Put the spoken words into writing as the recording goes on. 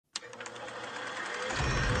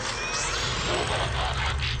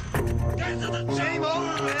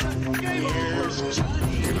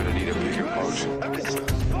You're gonna need a bigger boat.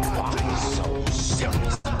 Why so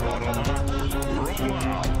serious?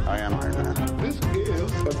 I am Iron Man. This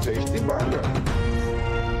is a tasty burger.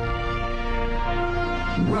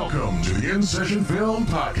 Welcome to the In Session Film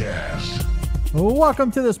Podcast. Welcome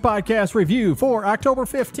to this podcast review for October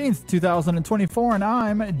 15th, 2024, and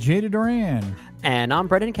I'm Jada Duran. And I'm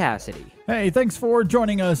Brendan Cassidy. Hey, thanks for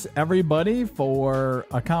joining us, everybody, for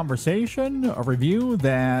a conversation, a review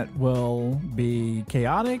that will be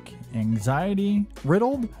chaotic,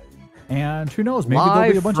 anxiety-riddled, and who knows, maybe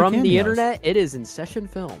there'll be a bunch of cameos. From the internet, it is In Session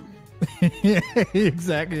Film. Yeah,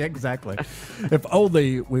 exactly. If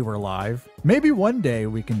only we were live. Maybe one day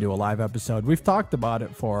we can do a live episode. We've talked about it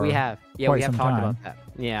for we have talked about that.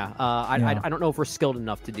 Yeah. I don't know if we're skilled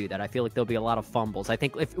enough to do that. I feel like there'll be a lot of fumbles. I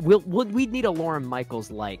think if we'd need a Lauren Michaels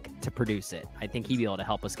to produce it. I think he'd be able to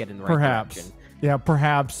help us get in the right direction. Yeah,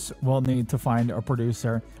 perhaps we'll need to find a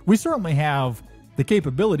producer. We certainly have the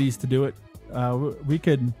capabilities to do it. We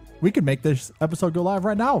could make this episode go live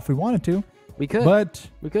right now if we wanted to. We could. But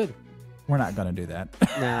we could. We're not going to do that.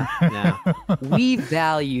 Nah. We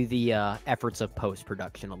value the efforts of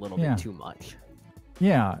post-production a little bit too much.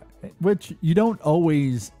 Yeah, which you don't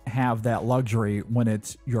always have that luxury when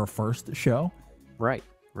it's your first show. Right.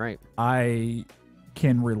 I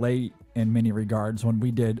can relate in many regards. When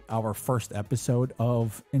we did our first episode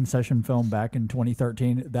of In Session Film back in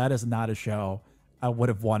 2013, that is not a show I would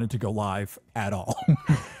have wanted to go live at all.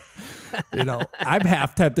 You know, I'm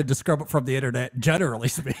half tempted to scrub it from the internet, generally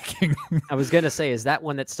speaking. I was going to say, is that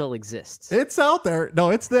one that still exists? It's out there. No,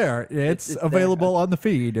 it's there. It's available on the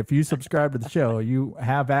feed. If you subscribe to the show, you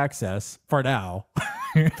have access for now.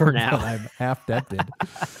 For now. I'm half tempted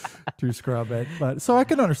to scrub it. But so I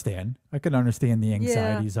can understand. The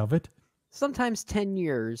anxieties of it. Sometimes 10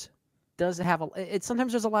 years does have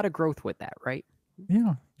sometimes there's a lot of growth with that, right?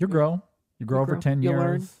 Yeah. You grow over 10 years,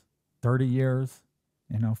 learn. 30 years.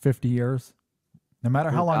 50 years, no matter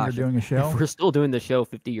how long you're doing a show. If we're still doing the show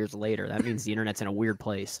 50 years later, that means the internet's in a weird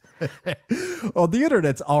place. Well, the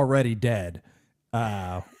internet's already dead.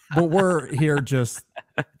 But we're here just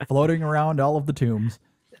floating around all of the tombs.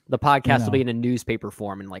 The podcast will be in a newspaper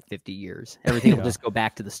form in like 50 years. Everything will just go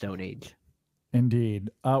back to the Stone Age. Indeed.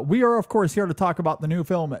 We are, of course, here to talk about the new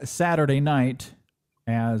film Saturday Night,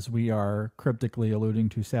 as we are cryptically alluding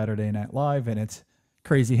to Saturday Night Live and its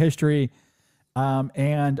crazy history.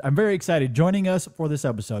 And I'm very excited. Joining us for this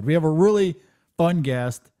episode, we have a really fun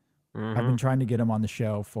guest. I've been trying to get him on the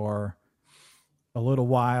show for a little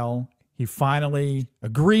while. He finally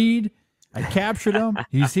agreed. I captured him.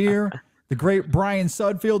 He's here. The great Bryan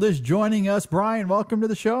Sudfield is joining us. Bryan, welcome to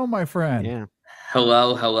the show, my friend. Yeah.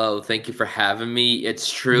 Hello. Thank you for having me. It's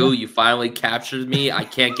true. You finally captured me. I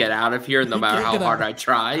can't get out of here no matter how hard I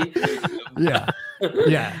try. Yeah.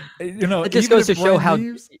 It just goes to show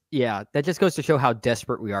that just goes to show how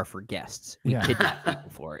desperate we are for guests. We kidnap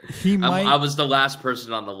people for it. I was the last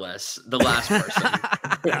person on the list. The last person.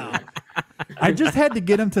 I just had to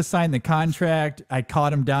get him to sign the contract. I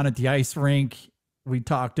caught him down at the ice rink. We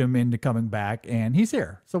talked him into coming back, and he's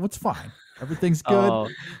here. So it's fine. Everything's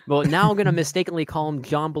good. Well, now I'm going to mistakenly call him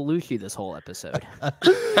John Belushi this whole episode.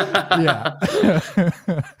 Yeah.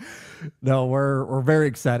 No, we're very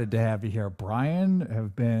excited to have you here, Bryan.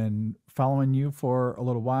 Have been following you for a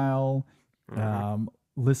little while,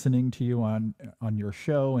 listening to you on your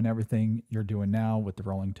show and everything you're doing now with the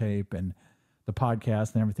rolling tape and the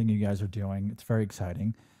podcast and everything you guys are doing. It's very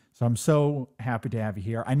exciting. So I'm so happy to have you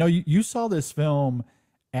here. I know you saw this film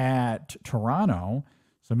at Toronto,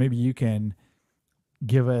 so maybe you can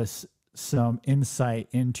give us some insight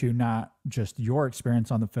into not just your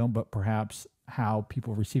experience on the film, but perhaps how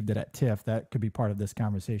people received it at TIFF. That could be part of this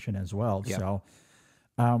conversation as well. Yep. So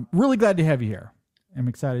really glad to have you here. I'm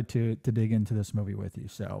excited to dig into this movie with you.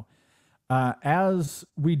 So as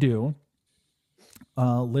we do,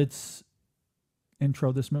 let's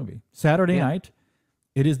intro this movie. Saturday Night.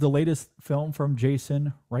 It is the latest film from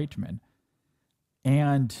Jason Reitman,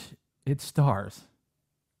 and it stars.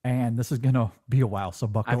 And this is going to be a while, so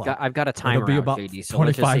buckle up. I've got a timer be about JD, so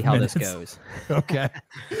let's just see how minutes. this goes. Okay.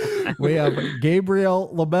 We have Gabriel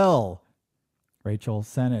LaBelle, Rachel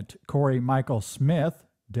Sennett, Corey Michael Smith,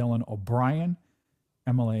 Dylan O'Brien,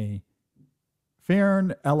 Emily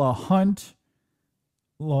Fearn, Ella Hunt,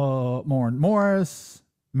 Lauren Morris,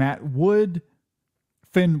 Matt Wood,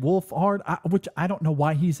 Finn Wolfhard, which I don't know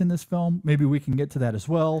why he's in this film. Maybe we can get to that as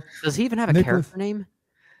well. Does he even have a character name?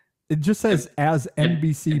 It just says as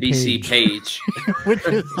NBC Page. Which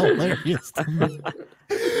is hilarious to me.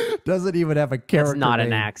 Doesn't even have a character That's not name.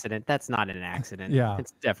 an accident. That's not an accident. Yeah.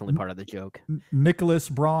 It's definitely part of the joke. Nicholas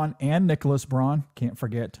Braun and Nicholas Braun. Can't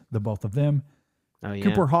forget the both of them. Oh yeah.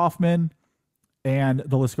 Cooper Hoffman, and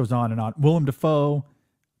the list goes on and on. Willem Dafoe,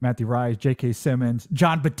 Matthew Rice, J.K. Simmons,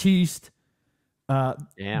 John Batiste.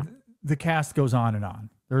 Yeah. The cast goes on and on.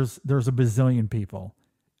 There's a bazillion people.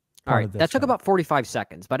 All right. That took about 45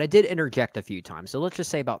 seconds, but I did interject a few times. So let's just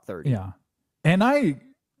say about 30. Yeah. And I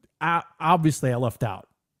obviously I left out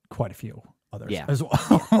quite a few others as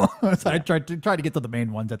well. So I tried to get to the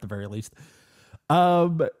main ones at the very least.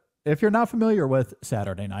 If you're not familiar with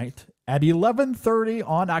Saturday Night, at 11:30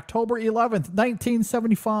 on October 11th,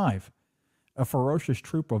 1975, a ferocious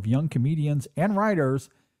troupe of young comedians and writers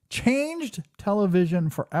changed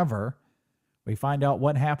television forever. We find out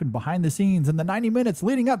what happened behind the scenes in the 90 minutes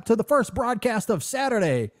leading up to the first broadcast of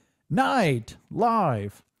Saturday Night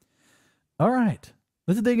Live. All right,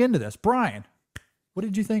 let's dig into this. Bryan, what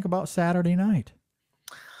did you think about Saturday Night?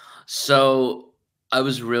 So I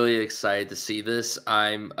was really excited to see this.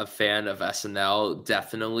 I'm a fan of SNL,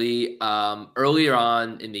 definitely. Earlier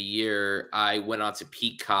on in the year, I went on to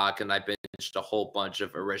Peacock and I binged a whole bunch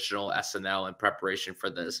of original SNL in preparation for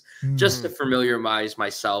this, just to familiarize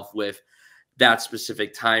myself with that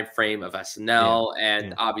specific time frame of SNL.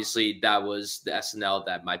 And obviously that was the SNL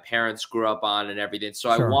that my parents grew up on and everything. So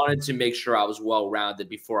I wanted to make sure I was well-rounded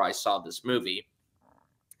before I saw this movie.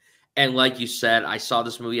 And like you said, I saw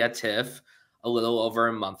this movie at TIFF a little over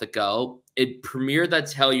a month ago. It premiered at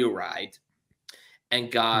Telluride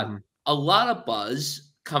and got a lot of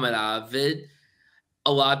buzz coming out of it.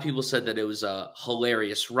 A lot of people said that it was a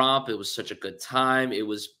hilarious romp. It was such a good time. It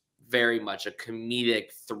was very much a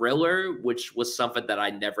comedic thriller, which was something that I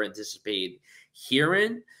never anticipated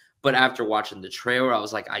hearing. But after watching the trailer, I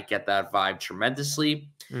was like, I get that vibe tremendously.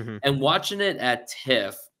 And watching it at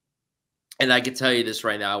TIFF, and I can tell you this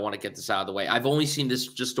right now, I want to get this out of the way. I've only seen this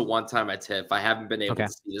just the one time at TIFF. I haven't been able to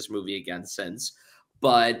see this movie again since.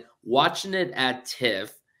 But watching it at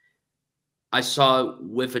TIFF, I saw it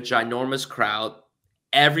with a ginormous crowd.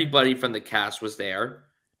 Everybody from the cast was there.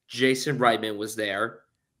 Jason Reitman was there.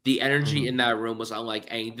 The energy in that room was unlike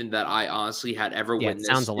anything that I honestly had ever witnessed.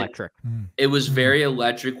 It sounds electric. It was very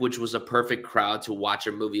electric, which was a perfect crowd to watch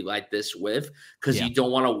a movie like this with, because you don't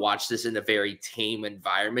want to watch this in a very tame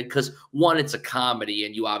environment. Because one, it's a comedy,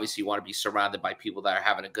 and you obviously want to be surrounded by people that are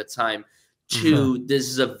having a good time. Two, this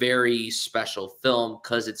is a very special film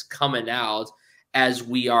because it's coming out as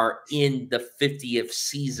we are in the 50th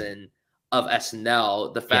season of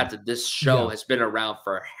SNL. The fact that this show has been around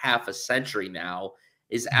for half a century now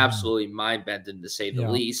is absolutely mind-bending, to say the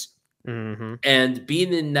least. And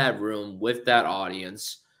being in that room with that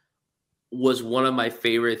audience was one of my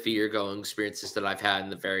favorite theater-going experiences that I've had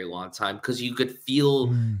in a very long time, because you could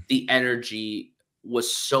feel the energy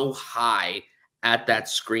was so high at that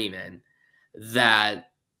screening that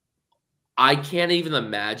I can't even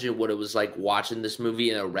imagine what it was like watching this movie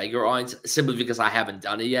in a regular audience, simply because I haven't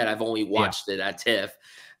done it yet. I've only watched it at TIFF.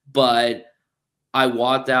 But I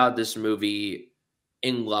walked out this movie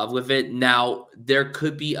in love with it. Now, there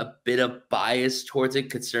could be a bit of bias towards it,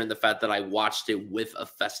 considering the fact that I watched it with a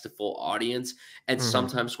festival audience. And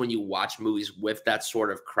sometimes when you watch movies with that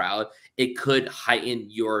sort of crowd, it could heighten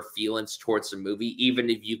your feelings towards the movie, even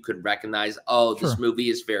if you could recognize, oh, this movie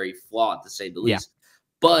is very flawed, to say the least.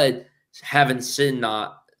 But having sat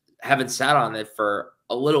on it for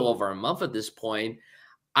a little over a month at this point,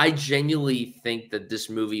 I genuinely think that this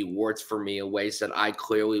movie works for me in ways that I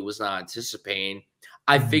clearly was not anticipating.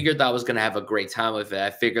 I figured that I was going to have a great time with it. I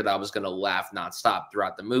figured that I was going to laugh nonstop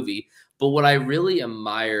throughout the movie. But what I really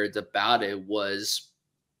admired about it was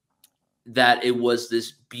that it was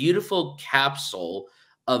this beautiful capsule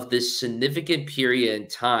of this significant period in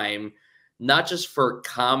time, not just for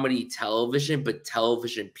comedy television, but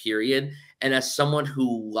television period. And as someone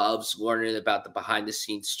who loves learning about the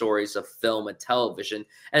behind-the-scenes stories of film and television,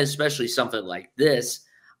 and especially something like this,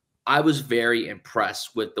 I was very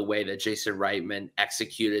impressed with the way that Jason Reitman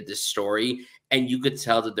executed this story. And you could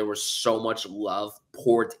tell that there was so much love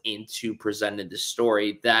poured into presenting the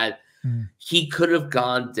story that he could have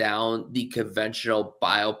gone down the conventional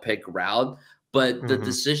biopic route. But the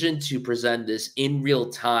decision to present this in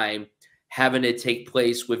real time, having it take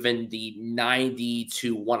place within the 90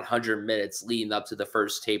 to 100 minutes leading up to the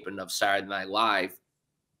first taping of Saturday Night Live,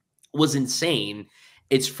 was insane.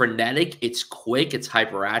 It's frenetic, it's quick, it's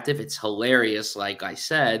hyperactive, it's hilarious, like I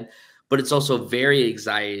said, but it's also very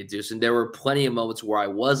anxiety-inducing. There were plenty of moments where I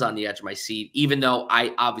was on the edge of my seat, even though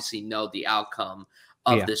I obviously know the outcome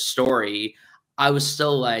of this story. I was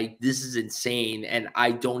still like, this is insane, and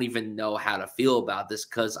I don't even know how to feel about this,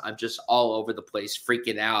 because I'm just all over the place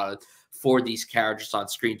freaking out for these characters on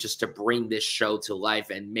screen just to bring this show to life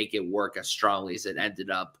and make it work as strongly as it ended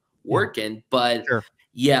up working. But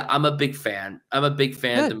Yeah, I'm a big fan. I'm a big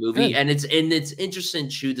fan of the Good, movie, good. and it's interesting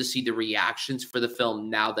too to see the reactions for the film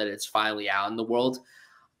now that it's finally out in the world.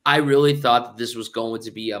 I really thought that this was going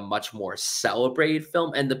to be a much more celebrated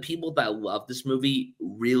film, and the people that love this movie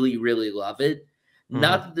really, really love it. Mhm.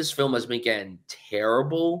 Not that this film has been getting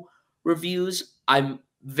terrible reviews. I'm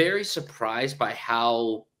very surprised by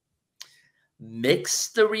how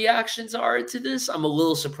mixed the reactions are to this. I'm a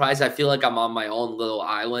little surprised. I feel like I'm on my own little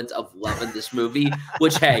island of loving this movie,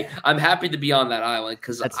 which, hey, I'm happy to be on that island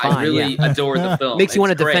because That's I fine, really yeah. adore the film. Makes you It's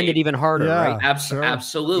want to defend it great. even harder, right? Yeah, sure.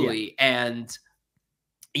 Absolutely. And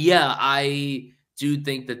yeah, I do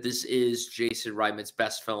think that this is Jason Reitman's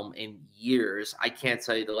best film in years. I can't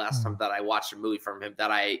tell you the last time Mhm. that I watched a movie from him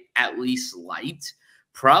that I at least liked.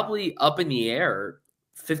 Probably Up in the Air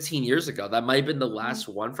 15 years ago. That might have been the last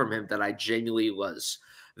one from him that I genuinely was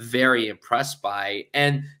very impressed by.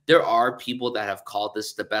 And there are people that have called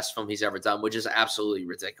this the best film he's ever done, which is absolutely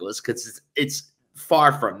ridiculous because it's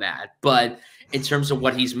far from that. But in terms of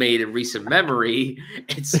what he's made in recent memory,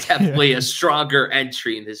 it's definitely a stronger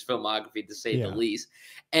entry in his filmography, to say the Yeah. least.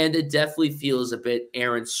 And it definitely feels a bit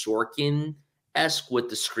Aaron Sorkin-esque with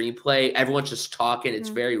the screenplay. Everyone's just talking. It's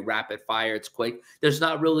very rapid fire. It's quick. There's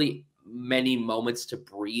not really many moments to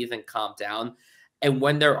breathe and calm down. And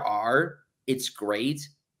when there are, it's great.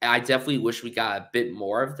 I definitely wish we got a bit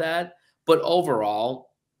more of that. But overall,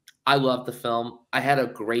 I love the film. I had a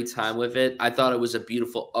great time with it. I thought it was a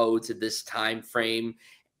beautiful ode to this time frame,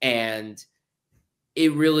 and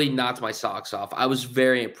it really knocked my socks off. I was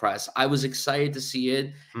very impressed. I was excited to see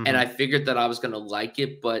it, and Mhm. I figured that I was going to like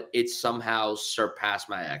it, but it somehow surpassed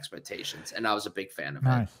my expectations, and I was a big fan of it.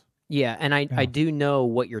 Nice. Yeah, and I Yeah. do know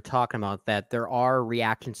what you're talking about, that there are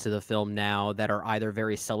reactions to the film now that are either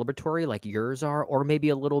very celebratory, like yours are, or maybe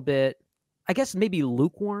a little bit, I guess maybe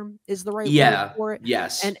lukewarm is the right word Yeah. for it.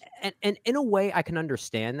 Yes. And in a way, I can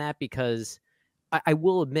understand that because I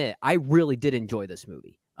will admit I really did enjoy this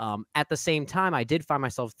movie. At the same time, I did find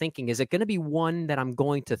myself thinking, is it going to be one that I'm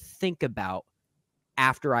going to think about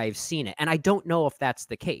after I've seen it? And I don't know if that's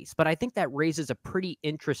the case, but I think that raises a pretty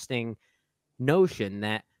interesting notion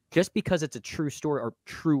that just because it's a true story or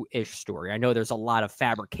true-ish story, I know there's a lot of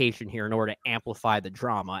fabrication here in order to amplify the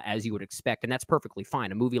drama, as you would expect, and that's perfectly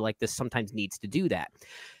fine. A movie like this sometimes needs to do that.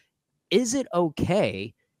 Is it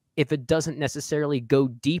okay if it doesn't necessarily go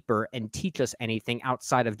deeper and teach us anything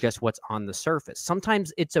outside of just what's on the surface?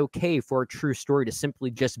 Sometimes it's okay for a true story to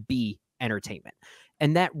simply just be entertainment.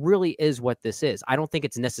 And that really is what this is. I don't think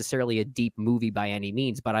it's necessarily a deep movie by any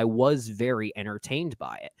means, but I was very entertained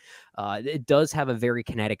by it. It does have a very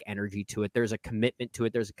kinetic energy to it. There's a commitment to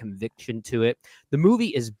it. There's a conviction to it. The movie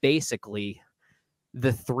is basically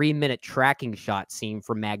the 3-minute tracking shot scene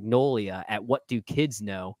for Magnolia at What Do Kids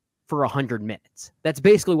Know for 100 minutes. That's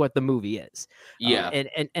basically what the movie is. Yeah.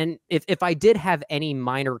 And if I did have any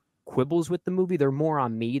minor quibbles with the movie, they're more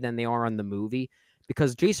on me than they are on the movie,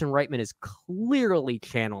 because Jason Reitman is clearly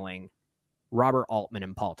channeling Robert Altman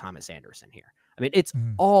and Paul Thomas Anderson here. I mean, it's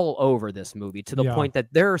Mm. all over this movie to the Yeah. point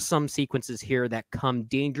that there are some sequences here that come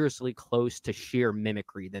dangerously close to sheer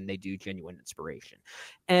mimicry than they do genuine inspiration.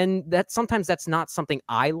 And that sometimes that's not something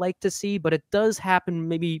I like to see, but it does happen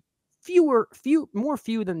maybe more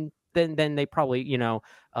few than they probably,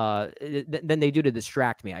 than they do to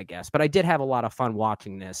distract me, I guess. But I did have a lot of fun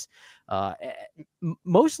watching this,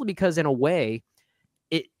 mostly because in a way,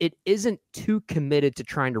 it isn't too committed to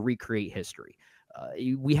trying to recreate history.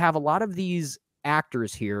 We have a lot of these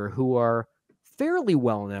actors here who are fairly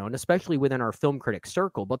well known, especially within our film critic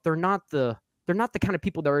circle, but they're not the kind of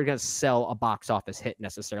people that are going to sell a box office hit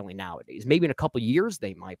necessarily nowadays. Maybe in a couple years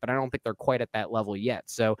they might, but I don't think they're quite at that level yet.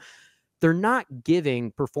 So they're not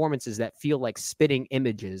giving performances that feel like spitting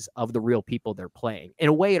images of the real people they're playing. In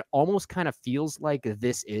a way, it almost kind of feels like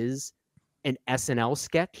this is an SNL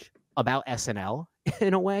sketch about SNL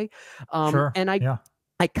in a way. Sure. And Yeah.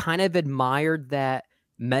 I kind of admired that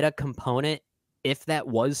meta component, if that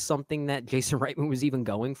was something that Jason Reitman was even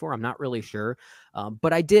going for. I'm not really sure.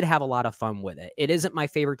 But I did have a lot of fun with it. It isn't my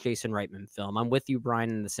favorite Jason Reitman film. I'm with you,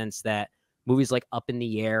 Brian, in the sense that movies like Up in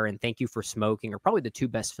the Air and Thank You for Smoking are probably the two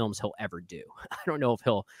best films he'll ever do. I don't know if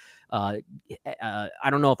I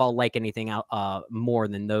don't know if I'll like anything out more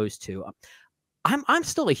than those two. I'm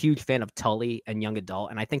still a huge fan of Tully and Young Adult,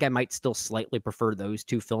 and I think I might still slightly prefer those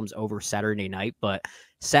two films over Saturday Night, but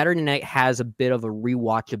Saturday Night has a bit of a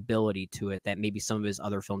rewatchability to it that maybe some of his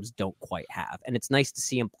other films don't quite have. And it's nice to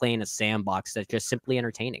see him play in a sandbox that's just simply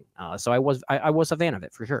entertaining. So I was a fan of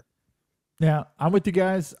it for sure. Yeah, I'm with you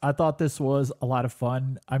guys. I thought this was a lot of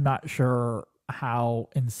fun. I'm not sure how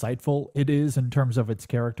insightful it is in terms of its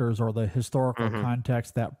characters or the historical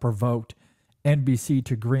context that provoked NBC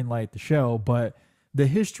to greenlight the show, but the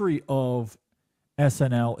history of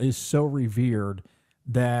SNL is so revered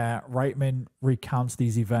that Reitman recounts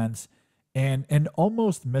these events in an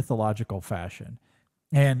almost mythological fashion.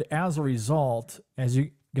 And as a result, as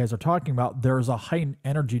you guys are talking about, there's a heightened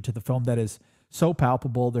energy to the film that is so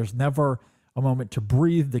palpable. There's never a moment to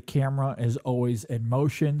breathe. The camera is always in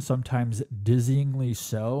motion, sometimes dizzyingly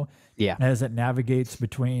so, as it navigates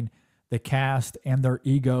between the cast and their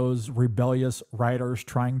egos, rebellious writers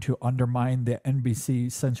trying to undermine the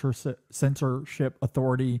NBC censorship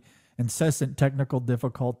authority, incessant technical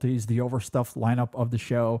difficulties, the overstuffed lineup of the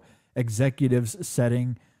show, executives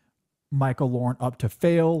setting Michael Lorne up to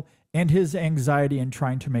fail, and his anxiety in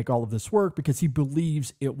trying to make all of this work because he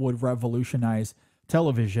believes it would revolutionize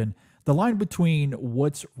television. The line between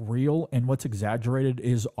what's real and what's exaggerated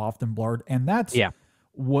is often blurred, and that's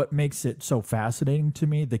what makes it so fascinating to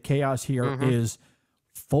me. The chaos here is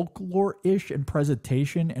folklore-ish in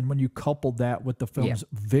presentation, and when you couple that with the film's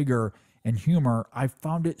vigor and humor, I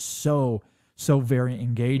found it so very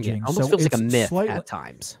engaging. Almost feels like a myth at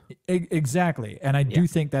times. Exactly, and I do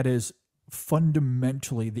think that is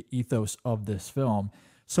fundamentally the ethos of this film.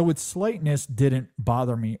 So its slightness didn't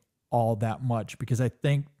bother me all that much because I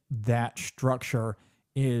think that structure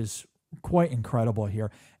is quite incredible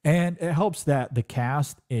here. And it helps that the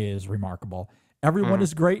cast is remarkable. Everyone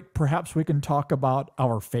is great. Perhaps we can talk about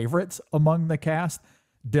our favorites among the cast.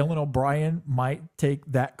 Dylan O'Brien might take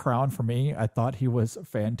that crown for me. I thought he was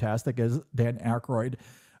fantastic as Dan Aykroyd.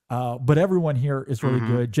 But everyone here is really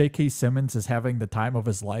good. J.K. Simmons is having the time of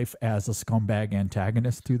his life as a scumbag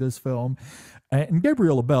antagonist to this film. And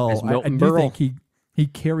Gabriel Bell, I do think he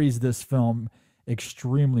carries this film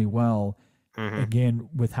extremely well. Again,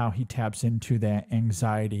 with how he taps into that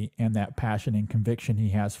anxiety and that passion and conviction he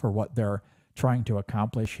has for what they're trying to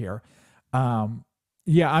accomplish here. I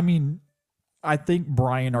mean, I think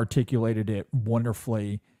Bryan articulated it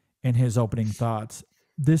wonderfully in his opening thoughts.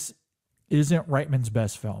 This isn't Reitman's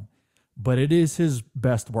best film, but it is his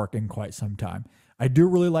best work in quite some time. I do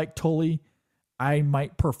really like Tully. I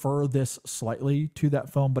might prefer this slightly to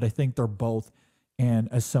that film, but I think they're both in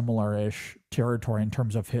a similar-ish territory in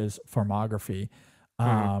terms of his filmography.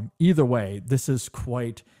 Either way, this is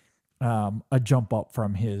quite a jump up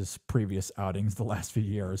from his previous outings the last few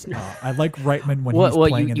years. I like Reitman when he's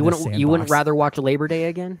playing in this sandbox. You wouldn't rather watch Labor Day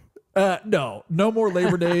again? No more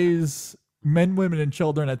Labor Days. Men, Women, and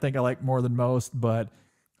Children I think I like more than most, but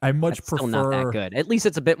I much prefer... Still not that good. At least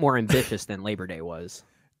it's a bit more ambitious than Labor Day was.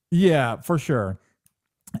 Yeah, for sure.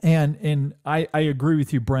 And I agree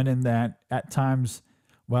with you, Brennan, that at times,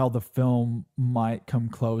 while the film might come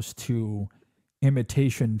close to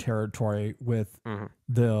imitation territory with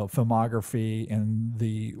the filmography and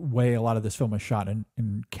the way a lot of this film is shot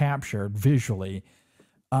and captured visually,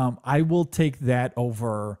 I will take that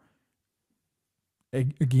over,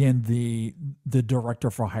 again, the director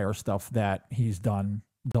for hire stuff that he's done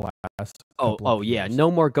the last couple of years.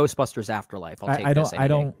 No more Ghostbusters Afterlife. I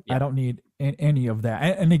don't need any of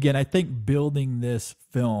that. And again, I think building this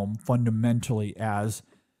film fundamentally as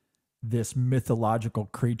this mythological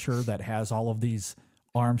creature that has all of these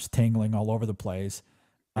arms tangling all over the place,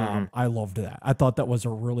 I loved that. I thought that was a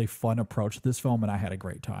really fun approach to this film, and I had a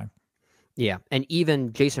great time. Yeah, and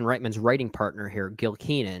even Jason Reitman's writing partner here, Gil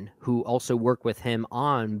Keenan, who also worked with him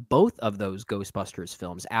on both of those Ghostbusters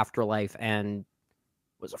films, Afterlife and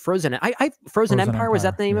was it Frozen? Frozen Empire, was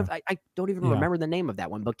that the name of? I don't even remember the name of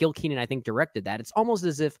that one, but Gil Keenan, I think, directed that. It's almost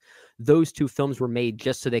as if those two films were made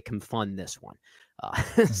just so they can fund this one.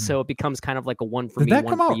 So it becomes kind of like a one for me. Did that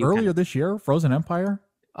come out earlier this year? Frozen Empire?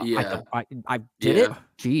 I did it.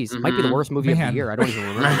 Jeez, might be the worst movie of the year. I don't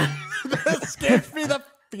even remember. That scares me. That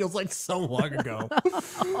feels like so long ago.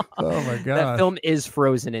 Oh my god, that film is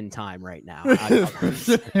frozen in time right now.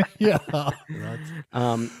 Yeah.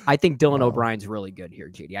 I think Dylan O'Brien's really good here,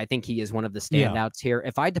 JD. I think he is one of the standouts here.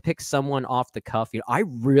 If I had to pick someone off the cuff, I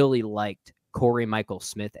really liked Corey Michael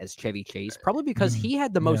Smith as Chevy Chase, probably because he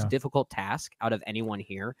had the most difficult task out of anyone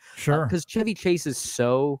here. Sure. Because Chevy Chase is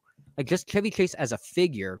so, just Chevy Chase as a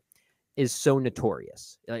figure is so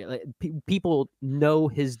notorious. People know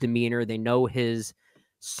his demeanor. They know his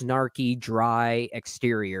snarky, dry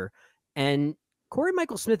exterior. And Corey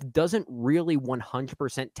Michael Smith doesn't really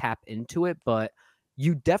 100% tap into it, but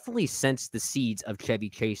you definitely sense the seeds of Chevy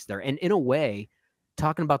Chase there. And in a way,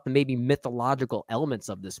 talking about the maybe mythological elements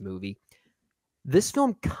of this movie, this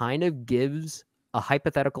film kind of gives a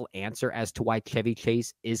hypothetical answer as to why Chevy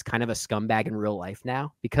Chase is kind of a scumbag in real life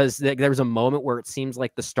now, because there's a moment where it seems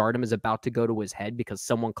like the stardom is about to go to his head because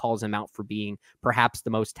someone calls him out for being perhaps the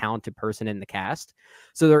most talented person in the cast.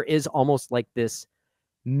 So there is almost like this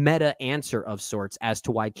meta answer of sorts as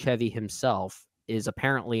to why Chevy himself is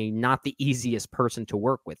apparently not the easiest person to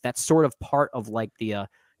work with. That's sort of part of like the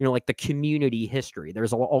like the community history.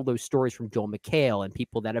 There's all those stories from Joel McHale and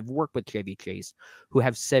people that have worked with Chevy Chase who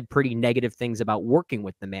have said pretty negative things about working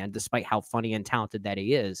with the man, despite how funny and talented that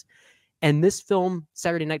he is. And this film,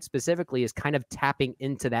 Saturday Night specifically, is kind of tapping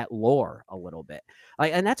into that lore a little bit.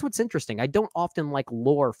 And that's what's interesting. I don't often like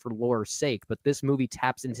lore for lore's sake, but this movie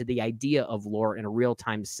taps into the idea of lore in a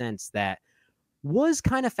real-time sense that was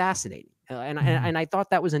kind of fascinating. And I thought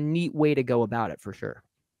that was a neat way to go about it, for sure.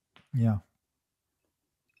 Yeah.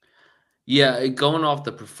 Yeah, going off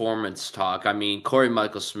the performance talk, I mean, Corey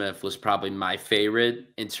Michael Smith was probably my favorite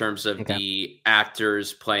in terms of the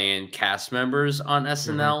actors playing cast members on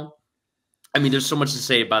SNL. I mean, there's so much to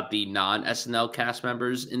say about the non-SNL cast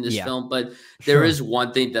members in this film, but there is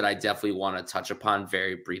one thing that I definitely want to touch upon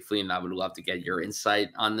very briefly, and I would love to get your insight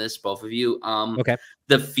on this, both of you.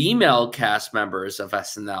 The female cast members of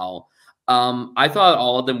SNL, I thought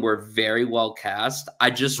all of them were very well cast. I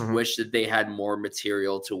just wish that they had more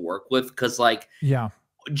material to work with because, like,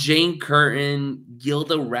 Jane Curtin,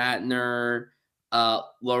 Gilda Radner,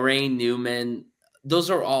 Lorraine Newman,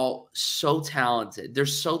 those are all so talented. They're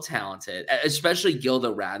so talented, especially Gilda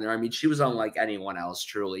Radner. I mean, she was unlike anyone else,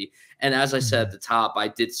 truly. And as I said at the top, I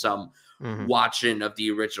did some watching of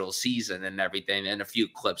the original season and everything, and a few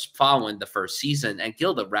clips following the first season. And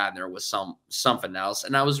Gilda Radner was something else.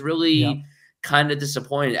 And I was really kind of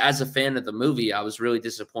disappointed. As a fan of the movie, I was really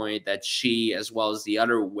disappointed that she, as well as the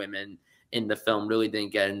other women in the film, really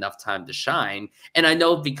didn't get enough time to shine. And I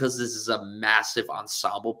know because this is a massive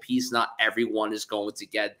ensemble piece, not everyone is going to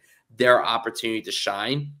get their opportunity to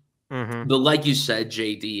shine. But like you said,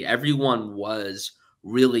 JD, everyone was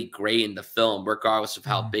really great in the film, regardless of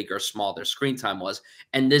how big or small their screen time was.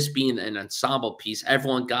 And this being an ensemble piece,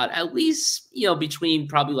 everyone got at least, between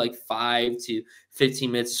probably like 5 to 15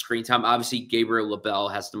 minutes of screen time. Obviously, Gabriel LaBelle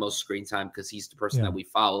has the most screen time because he's the person that we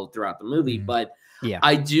followed throughout the movie. But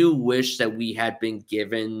I do wish that we had been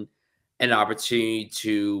given an opportunity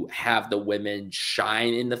to have the women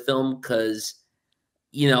shine in the film because,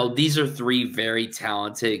 these are 3 very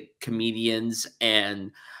talented comedians,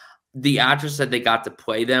 and the actors that they got to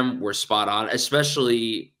play them were spot on,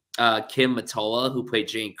 especially Kim Mottola, who played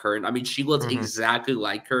Jane Curtin. I mean, she looked exactly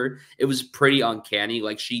like her. It was pretty uncanny.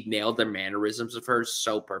 Like, she nailed the mannerisms of her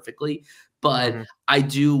so perfectly. But I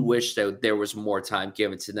do wish that there was more time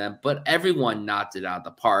given to them. But everyone knocked it out of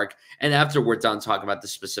the park. And after we're done talking about the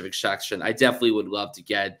specific section, I definitely would love to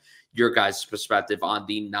get your guys' perspective on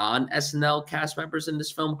the non-SNL cast members in this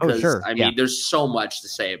film. Because, I mean, there's so much to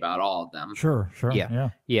say about all of them.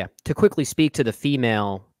 Yeah. To quickly speak to the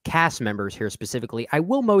female cast members here specifically, I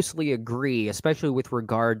will mostly agree, especially with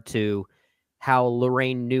regard to how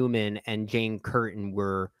Lorraine Newman and Jane Curtin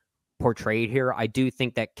were portrayed here. I do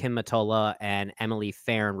think that Kim Mottola and Emily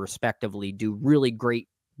Farren, respectively, do really great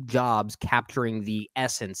jobs capturing the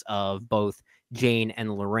essence of both Jane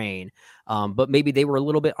and Lorraine. But maybe they were a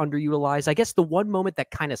little bit underutilized. I guess the one moment that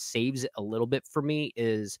kind of saves it a little bit for me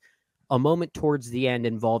is a moment towards the end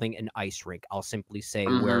involving an ice rink, I'll simply say,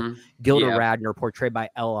 where Gilda Radner, portrayed by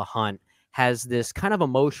Ella Hunt, has this kind of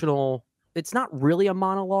emotional, it's not really a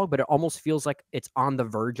monologue, but it almost feels like it's on the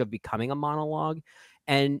verge of becoming a monologue.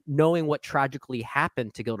 And knowing what tragically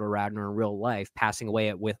happened to Gilda Radner in real life, passing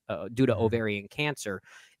away due to ovarian cancer,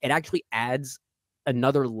 it actually adds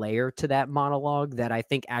another layer to that monologue that I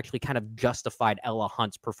think actually kind of justified Ella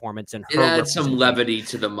Hunt's performance and her. It adds some levity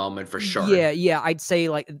to the moment for sure. Yeah. I'd say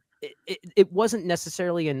like it wasn't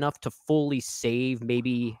necessarily enough to fully save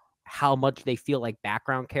maybe how much they feel like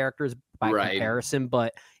background characters by comparison,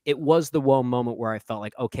 but it was the one moment where I felt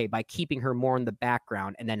like, okay, by keeping her more in the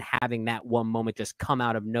background and then having that one moment just come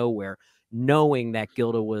out of nowhere, knowing that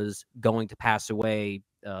Gilda was going to pass away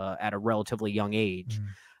at a relatively young age,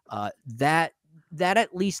 that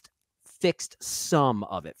at least fixed some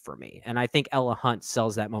of it for me. And I think Ella Hunt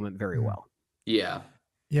sells that moment very well. Yeah.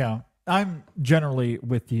 I'm generally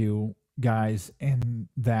with you guys in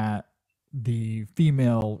that the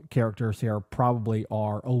female characters here probably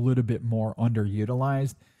are a little bit more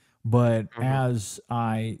underutilized. But as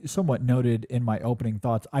I somewhat noted in my opening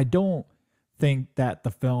thoughts, I don't think that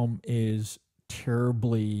the film is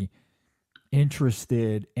terribly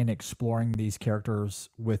interested in exploring these characters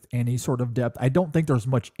with any sort of depth. I don't think there's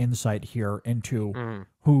much insight here into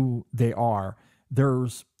who they are.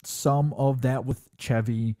 There's some of that with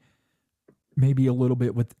Chevy, maybe a little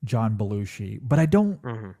bit with John Belushi, but I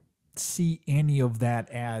don't see any of that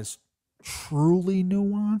as truly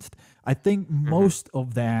nuanced. I think most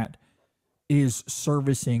of that is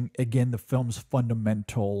servicing, again, the film's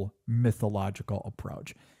fundamental mythological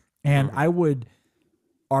approach. And I would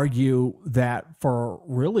argue that for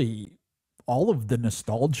really all of the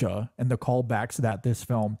nostalgia and the callbacks that this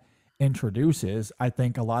film introduces, I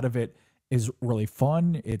think a lot of it is really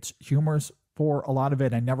fun. It's humorous for a lot of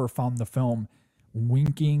it. I never found the film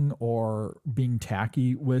winking or being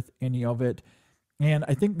tacky with any of it. And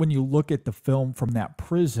I think when you look at the film from that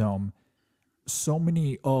prism, so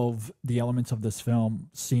many of the elements of this film,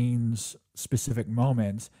 scenes, specific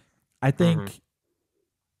moments, I think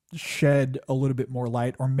shed a little bit more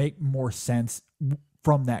light or make more sense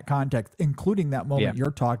from that context, including that moment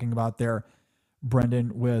you're talking about there,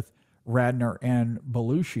 Brendan, with Radner and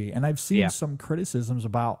Belushi. And I've seen some criticisms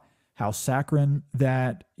about how saccharine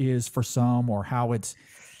that is for some, or how it's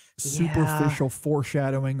superficial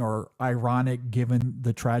foreshadowing or ironic given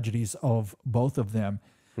the tragedies of both of them.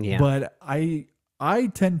 But I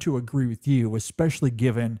tend to agree with you, especially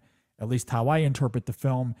given at least how I interpret the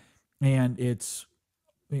film, and it's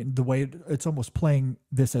the way it's almost playing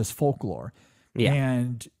this as folklore.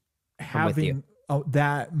 And having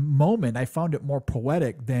that moment, I found it more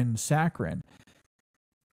poetic than saccharine.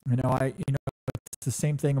 It's the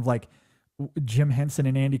same thing of like Jim Henson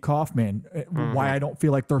and Andy Kaufman, why I don't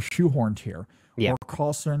feel like they're shoehorned here. Or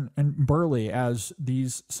Carlson and Burley as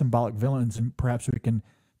these symbolic villains, and perhaps we can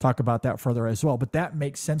talk about that further as well. But that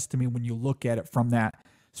makes sense to me when you look at it from that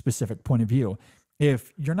specific point of view.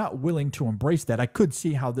 If you're not willing to embrace that, I could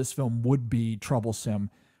see how this film would be troublesome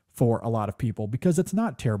for a lot of people, because it's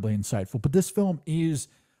not terribly insightful. But this film is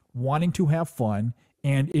wanting to have fun,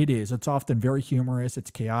 and it is. It's often very humorous, it's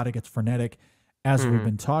chaotic, it's frenetic, as we've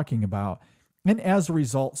been talking about. And as a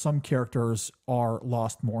result, some characters are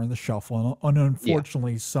lost more in the shuffle. And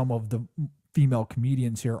unfortunately, some of the female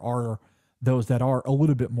comedians here are those that are a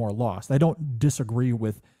little bit more lost. I don't disagree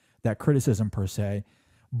with that criticism per se,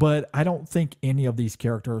 but I don't think any of these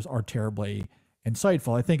characters are terribly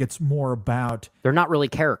insightful. I think it's more about... They're not really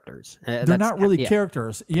characters. They're not really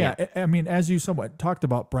characters. I mean, as you somewhat talked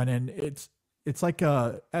about, Brennan, it's like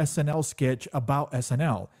a SNL sketch about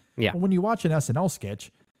SNL. When you watch an SNL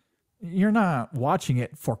sketch, you're not watching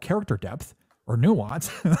it for character depth or nuance.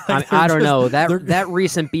 I don't know. That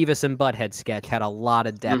recent Beavis and Butthead sketch had a lot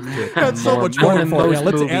of depth to it. That's so much more for it.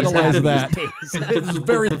 Let's analyze that. It's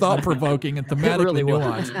very thought-provoking and thematically really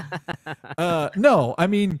nuanced. No, I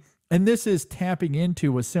mean, and this is tapping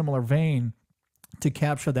into a similar vein to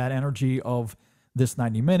capture that energy of this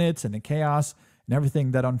 90 minutes and the chaos and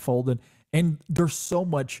everything that unfolded. And there's so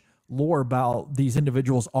much lore about these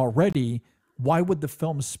individuals already. Why would the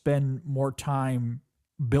film spend more time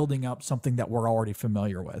building up something that we're already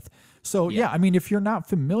familiar with? So, I mean, if you're not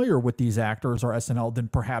familiar with these actors or SNL, then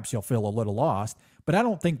perhaps you'll feel a little lost. But I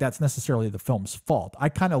don't think that's necessarily the film's fault. I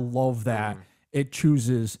kind of love that it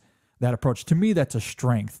chooses that approach. To me, that's a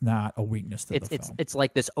strength, not a weakness to the film. It's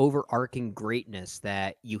like this overarching greatness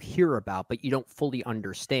that you hear about, but you don't fully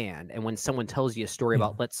understand. And when someone tells you a story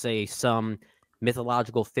about, let's say, some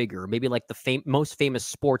mythological figure, maybe like the most famous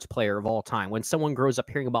sports player of all time. When someone grows up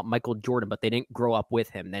hearing about Michael Jordan, but they didn't grow up with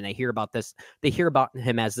him, then they hear about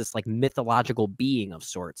him as this like mythological being of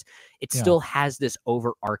sorts. It still has this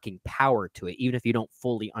overarching power to it, even if you don't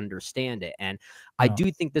fully understand it. And I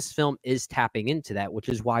do think this film is tapping into that, which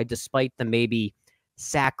is why, despite the maybe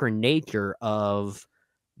saccharine nature of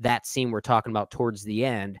that scene we're talking about towards the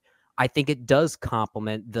end, I think it does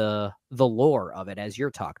complement the lore of it, as you're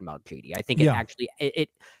talking about, JD. I think it actually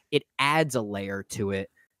it adds a layer to it.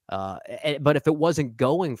 But if it wasn't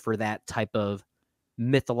going for that type of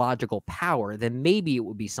mythological power, then maybe it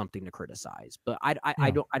would be something to criticize. But I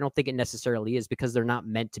don't think it necessarily is, because they're not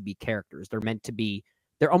meant to be characters.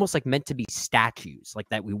 They're almost like meant to be statues, like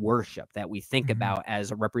that we worship, that we think about as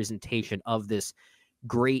a representation of this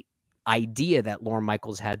great idea that Lorne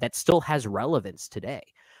Michaels had that still has relevance today.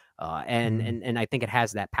 And I think it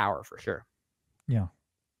has that power for sure. Yeah.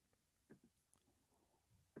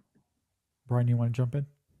 Brian, you want to jump in?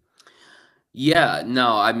 Yeah,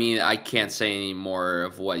 no, I mean, I can't say any more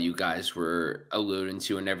of what you guys were alluding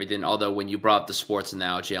to and everything. Although when you brought up the sports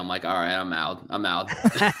analogy, I'm like, all right, I'm out.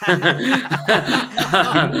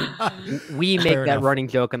 We make that running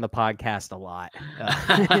joke on the podcast a lot.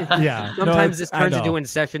 Yeah. Sometimes this turns into In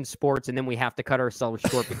Session Sports, and then we have to cut ourselves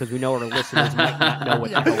short because we know our listeners might not know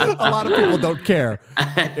what the hell we're a lot of people don't care.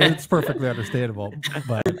 It's perfectly understandable.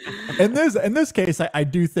 But in this case, I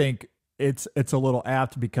do think it's a little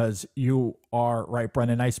apt, because you are right,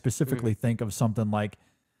 Brendan. I specifically think of something like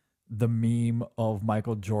the meme of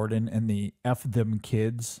Michael Jordan and the F them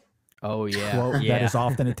kids quote that is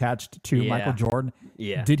often attached to Michael Jordan.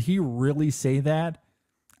 Yeah. Did he really say that?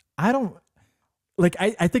 I don't like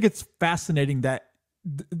I think it's fascinating that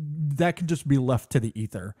that can just be left to the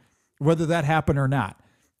ether, whether that happened or not.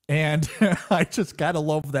 And I just gotta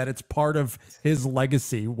love that it's part of his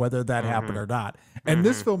legacy, whether that happened or not. And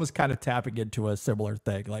this film is kind of tapping into a similar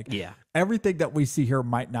thing. Like, everything that we see here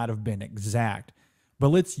might not have been exact, but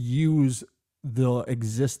let's use the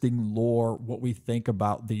existing lore, what we think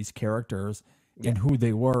about these characters and who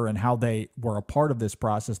they were and how they were a part of this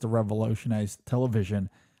process to revolutionize television.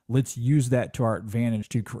 Let's use that to our advantage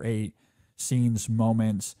to create scenes,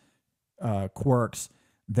 moments, quirks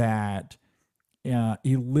that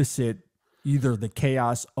elicit either the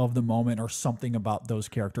chaos of the moment or something about those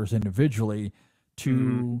characters individually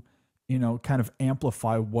to, you know, kind of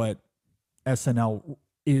amplify what SNL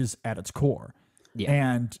is at its core. Yeah.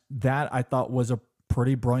 And that I thought was a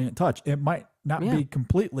pretty brilliant touch. It might not be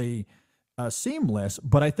completely seamless,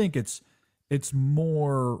 but I think it's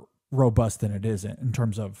more robust than it is in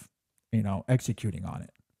terms of, you know, executing on it.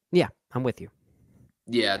 Yeah, I'm with you.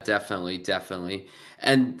 Yeah, definitely.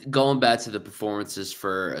 And going back to the performances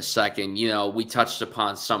for a second, you know, we touched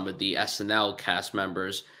upon some of the SNL cast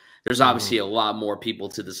members. There's obviously a lot more people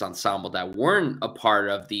to this ensemble that weren't a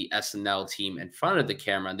part of the SNL team in front of the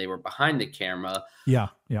camera, and they were behind the camera. Yeah.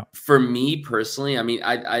 For me personally, I mean,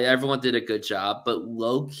 I everyone did a good job, but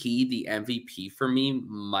low key, the MVP for me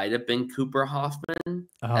might have been Cooper Hoffman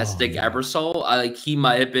as Dick Ebersol. He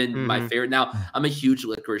might have been my favorite. Now, I'm a huge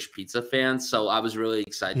Licorice Pizza fan, so I was really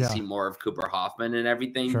excited to see more of Cooper Hoffman and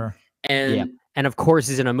everything. Sure. And of course,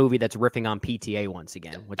 he's in a movie that's riffing on PTA once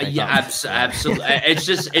again. Which absolutely.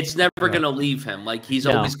 It's never going to leave him. Like, he's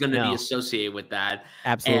always going to be associated with that.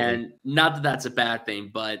 Absolutely. And not that that's a bad thing,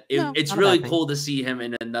 but it's really cool to see him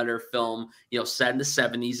in another film, you know, set in the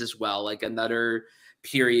 70s as well, like another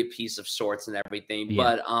period piece of sorts and everything.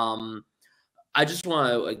 Yeah. But I just want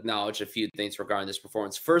to acknowledge a few things regarding this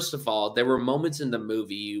performance. First of all, there were moments in the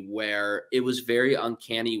movie where it was very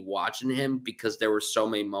uncanny watching him because there were so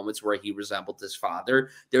many moments where he resembled his father.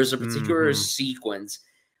 There's a particular sequence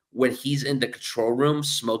when he's in the control room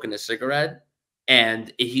smoking a cigarette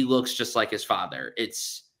and he looks just like his father.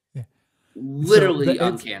 It's literally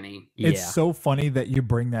uncanny. It's so funny that you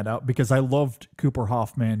bring that up because I loved Cooper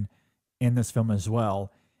Hoffman in this film as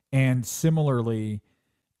well. And similarly,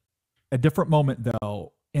 a different moment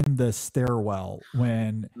though in the stairwell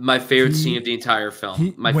when my favorite scene of the entire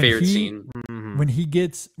film. When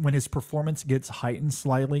his performance gets heightened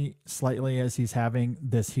slightly as he's having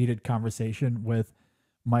this heated conversation with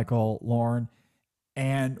Michael Lauren,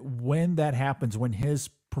 and when that happens, when his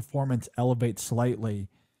performance elevates slightly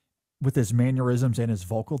with his mannerisms and his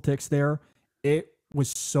vocal tics there, it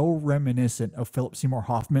was so reminiscent of Philip Seymour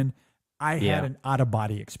Hoffman. I had an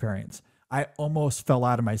out-of-body experience. I almost fell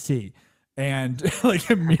out of my seat and like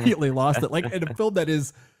immediately lost it. Like in a film that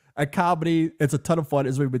is a comedy, it's a ton of fun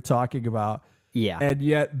as we've been talking about. Yeah. And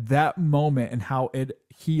yet that moment and how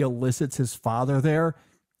he elicits his father there,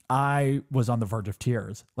 I was on the verge of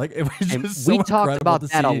tears. Like it was just so we talked about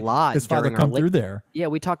that a lot. His father come through there. Yeah,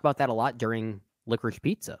 we talked about that a lot during Licorice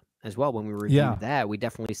Pizza as well. When we reviewed that, we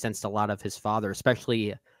definitely sensed a lot of his father,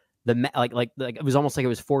 especially like it was almost like it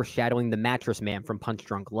was foreshadowing the mattress man from Punch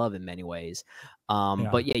Drunk Love in many ways.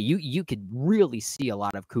 But yeah, you could really see a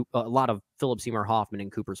lot of Philip Seymour Hoffman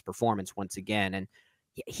and Cooper's performance once again, and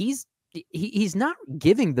he's not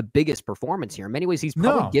giving the biggest performance here. In many ways, he's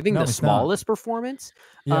probably giving the smallest performance,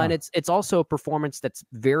 and it's also a performance that's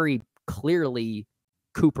very clearly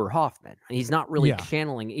Cooper Hoffman. He's not really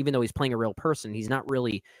channeling, even though he's playing a real person. He's not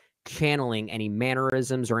really channeling any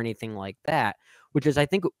mannerisms or anything like that. Which is, I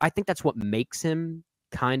think that's what makes him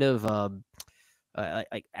kind of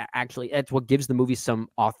actually, that's what gives the movie some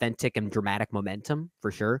authentic and dramatic momentum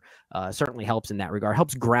for sure. Certainly helps in that regard.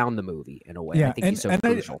 Helps ground the movie in a way. I think he's so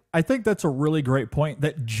crucial. I think that's a really great point.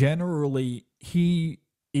 That generally he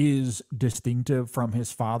is distinctive from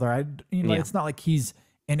his father. It's not like he's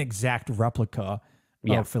an exact replica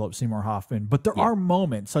of Philip Seymour Hoffman, but there are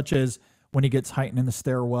moments such as when he gets heightened in the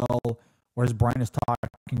stairwell, or as Bryan is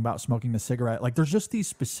talking about smoking the cigarette. Like there's just these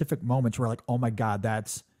specific moments where like, oh my God,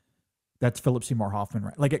 that's Philip Seymour Hoffman,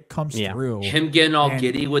 right? Like it comes through. Him getting all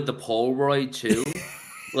giddy with the Polaroid too.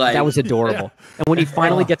 Like that was adorable. And when he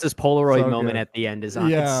finally gets his Polaroid moment at the end is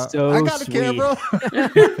it's so I got sweet. A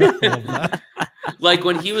camera. Like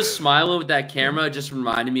when he was smiling with that camera, it just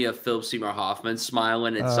reminded me of Philip Seymour Hoffman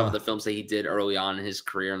smiling in some of the films that he did early on in his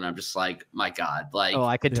career, and I'm just like, my God, like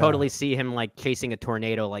I could totally see him like chasing a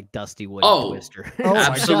tornado like Dusty Wood in Twister.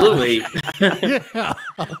 Absolutely.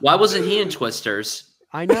 Why wasn't he in Twisters?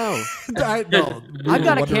 I know. I've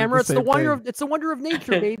got a camera. It's the wonder of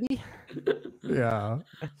nature, baby. Yeah.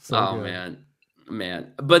 So good.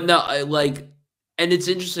 man. But no, And it's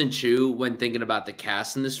interesting too when thinking about the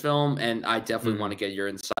cast in this film, and I definitely want to get your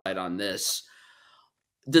insight on this.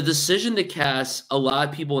 The decision to cast a lot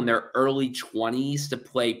of people in their early 20s to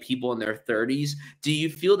play people in their 30s, do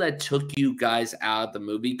you feel that took you guys out of the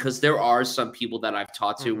movie? Because there are some people that I've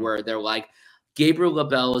talked to where they're like, Gabriel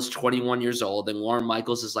LaBelle is 21 years old and Lauren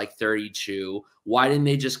Michaels is like 32. Why didn't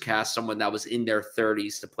they just cast someone that was in their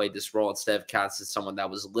 30s to play this role instead of casting someone that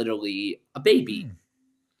was literally a baby?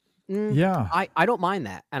 Yeah. I don't mind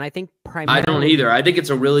that. And I think primarily I don't either. I think it's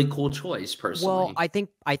a really cool choice, personally. Well, I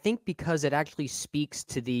think because it actually speaks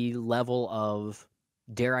to the level of,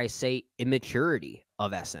 dare I say, immaturity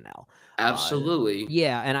of SNL. Absolutely.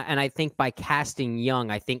 Yeah, and I think by casting young,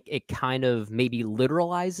 I think it kind of maybe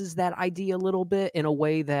literalizes that idea a little bit in a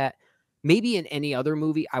way that maybe in any other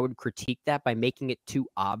movie I would critique that by making it too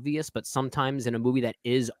obvious, but sometimes in a movie that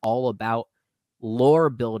is all about lore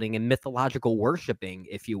building and mythological worshiping,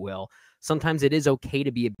 if you will, sometimes it is okay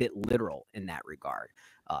to be a bit literal in that regard.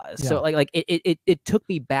 So it took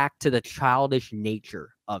me back to the childish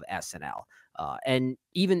nature of SNL. And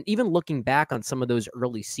even looking back on some of those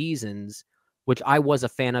early seasons, which I was a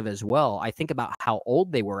fan of as well, I think about how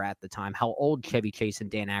old they were at the time, how old Chevy Chase and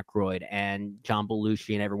Dan Aykroyd and John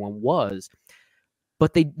Belushi and everyone was.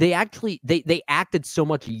 But they acted so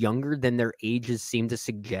much younger than their ages seemed to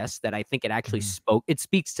suggest that I think it actually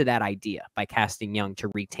speaks to that idea by casting young to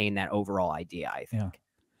retain that overall idea, I think.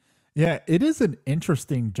 Yeah, it is an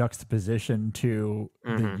interesting juxtaposition to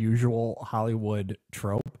the usual Hollywood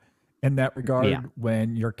trope in that regard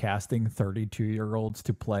when you're casting 32-year-olds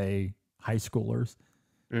to play high schoolers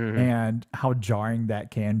and how jarring that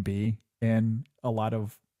can be in a lot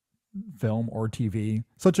of film or TV,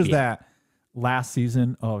 such as that last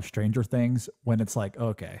season of Stranger Things, when it's like,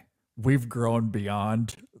 okay, we've grown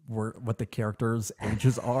beyond what the characters'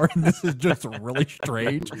 ages are, and this is just really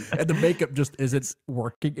strange, and the makeup just isn't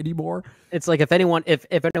working anymore. It's like if anyone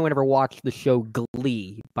ever watched the show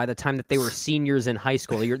Glee, by the time that they were seniors in high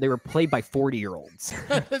school, they were played by 40-year-olds.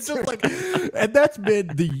 It's just like, and that's been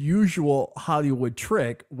the usual Hollywood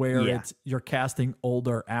trick where it's you're casting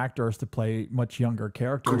older actors to play much younger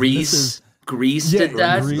characters. Grease did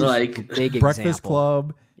that. Grease, like big Breakfast example.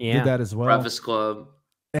 Club did that as well. Breakfast Club.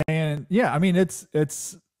 And I mean,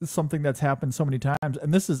 it's something that's happened so many times.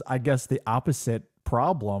 And this is, I guess, the opposite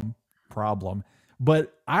problem.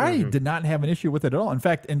 But I did not have an issue with it at all. In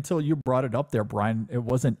fact, until you brought it up there, Brian, it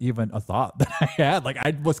wasn't even a thought that I had. Like,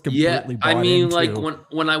 I was completely bought I mean, into... like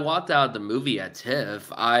when I walked out of the movie at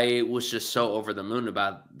TIFF, I was just so over the moon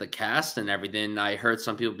about the cast and everything. I heard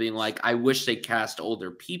some people being like, I wish they cast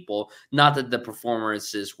older people. Not that the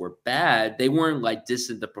performances were bad. They weren't like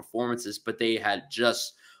dissing the performances, but they had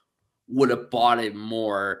just would have bought it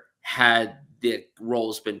more had the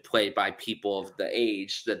roles been played by people of the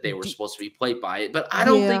age that they were supposed to be played by. But I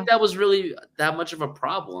don't think that was really that much of a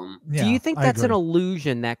problem. Yeah, do you think that's an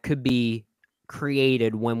illusion that could be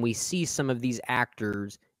created when we see some of these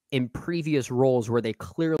actors in previous roles where they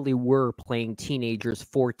clearly were playing teenagers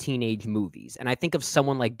for teenage movies? And I think of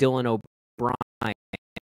someone like Dylan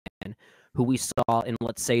O'Brien, who we saw in,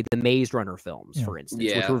 let's say, the Maze Runner films, for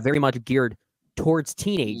instance, which were very much geared towards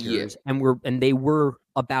teenagers and they were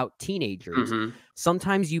about teenagers.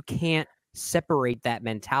 Sometimes you can't separate that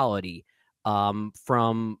mentality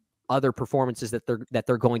from other performances that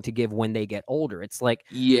they're going to give when they get older. It's like,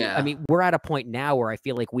 I mean, we're at a point now where I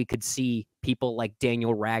feel like we could see people like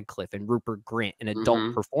Daniel Radcliffe and Rupert Grint in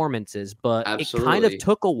adult performances, but it kind of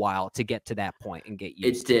took a while to get to that point and get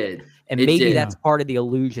used to it. And maybe that's part of the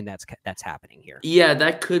illusion that's happening here. Yeah,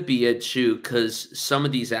 that could be it too, because some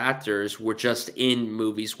of these actors were just in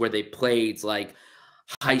movies where they played like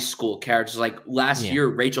high school characters. Like last year,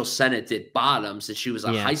 Rachel Sennett did Bottoms, and she was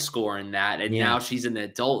a high schooler in that, and now she's an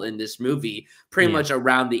adult in this movie, pretty much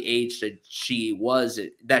around the age that she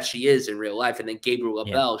is in real life. And then Gabriel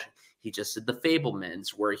LaBelle, he just did The Fabelmans,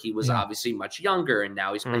 where he was obviously much younger, and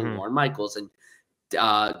now he's playing Lorne Michaels. And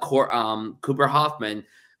Cooper Hoffman,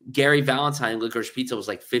 Gary Valentine, Licorice Pizza was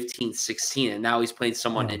like 15, 16, and now he's playing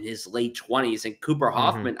someone in his late 20s. And Cooper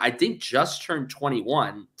Hoffman, I think, just turned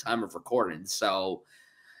 21 time of recording. So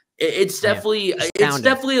it's definitely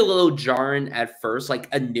a little jarring at first, like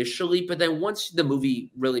initially, but then once the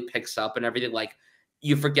movie really picks up and everything, like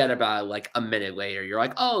you forget about it like a minute later. You're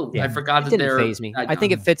like, oh, I forgot that they're. Phase me. I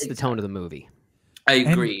think it fits the tone of the movie. I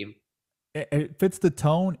agree. It fits the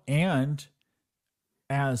tone, and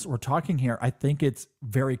as we're talking here, I think it's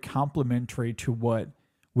very complementary to what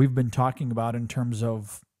we've been talking about in terms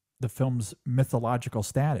of the film's mythological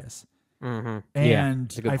status.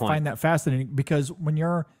 And I find that fascinating because when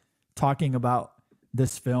you're talking about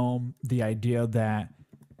this film, the idea that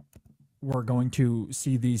we're going to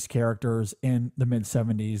see these characters in the mid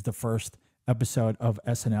 70s, the first episode of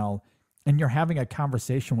SNL, and you're having a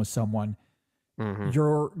conversation with someone,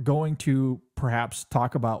 you're going to perhaps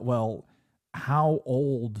talk about, well, how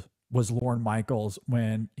old was Lorne Michaels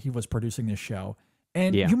when he was producing this show?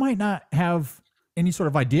 And you might not have any sort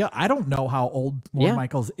of idea. I don't know how old Lorne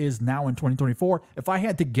Michaels is now in 2024. If I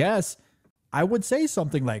had to guess, I would say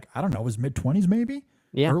something like, I don't know, his mid-20s maybe?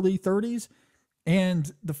 Early 30s?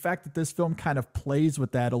 And the fact that this film kind of plays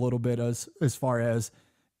with that a little bit as far as,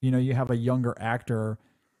 you know, you have a younger actor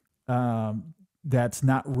that's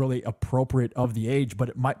not really appropriate of the age, but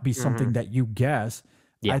it might be something that you guess,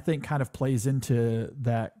 I think kind of plays into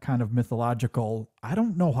that kind of mythological, I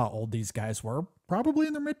don't know how old these guys were, probably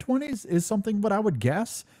in their mid-20s is something what I would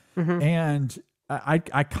guess. And I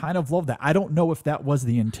kind of love that. I don't know if that was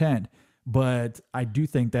the intent, but I do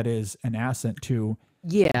think that is an asset to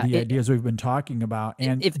the ideas we've been talking about.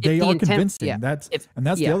 And if they the are intent, convincing. That's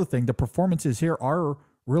the other thing. The performances here are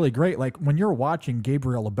really great. Like when you're watching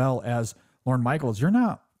Gabriel LaBelle as Lorne Michaels,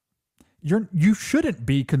 you shouldn't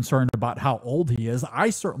be concerned about how old he is. I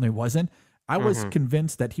certainly wasn't. I was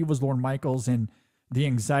convinced that he was Lorne Michaels, and the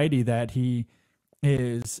anxiety that he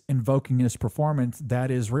is invoking in his performance, that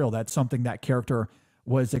is real. That's something that character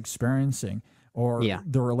was experiencing, or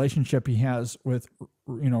the relationship he has with,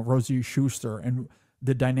 you know, Rosie Schuster and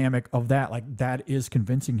the dynamic of that. Like that is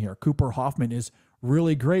convincing here. Cooper Hoffman is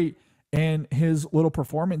really great. And his little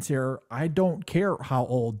performance here, I don't care how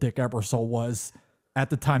old Dick Ebersol was at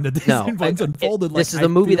the time that this unfolded. This is a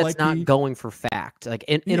movie that's not going for fact. Like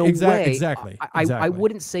in a way, exactly. I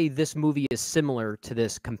wouldn't say this movie is similar to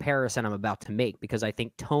this comparison I'm about to make, because I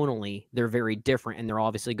think tonally they're very different and they're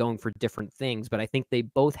obviously going for different things. But I think they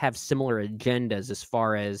both have similar agendas as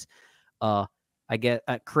far as,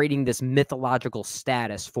 creating this mythological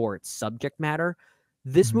status for its subject matter.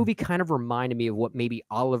 This movie kind of reminded me of what maybe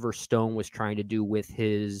Oliver Stone was trying to do with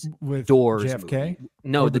his Doors JFK? movie.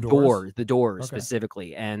 No, the Doors Okay.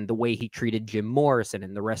 specifically, and the way he treated Jim Morrison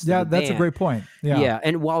and the rest of the band. Yeah, that's a great point. Yeah.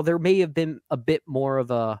 And while there may have been a bit more of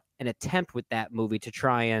an attempt with that movie to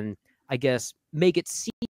try and, I guess, make it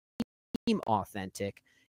seem authentic,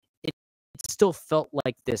 it still felt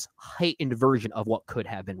like this heightened version of what could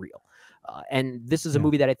have been real. And this is a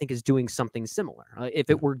movie that I think is doing something similar. If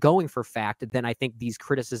it were going for fact, then I think these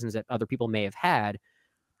criticisms that other people may have had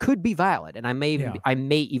could be valid, and I may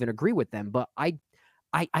even agree with them. But I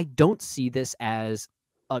don't see this as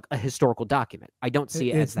a historical document. I don't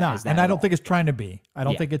see it as that. As that, and I don't think it's trying to be. I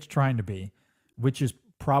don't think it's trying to be, which is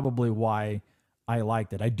probably why I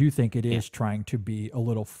liked it. I do think it is trying to be a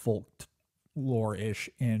little folklore-ish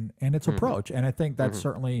in its approach, and I think that's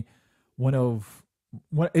certainly one of.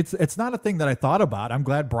 It's not a thing that I thought about. I'm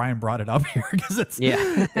glad Bryan brought it up here, because it's you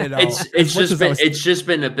know, it's just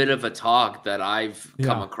been a bit of a talk that I've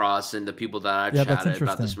come across, and the people that I've chatted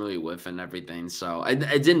about this movie with and everything. So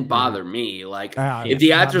it didn't bother me. Like if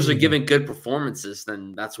the actors are giving good performances,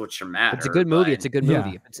 then that's what should matter. It's a good movie. It's a good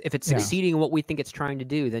movie. If it's succeeding in what we think it's trying to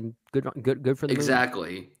do, then good for the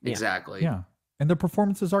movie. Exactly. Yeah, and the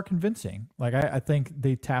performances are convincing. Like I think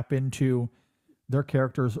they tap into their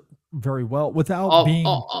characters very well without being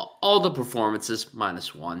all the performances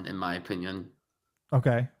minus one, in my opinion.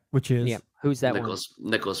 Okay, which is who's that?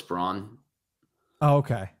 Nicholas Braun. Oh,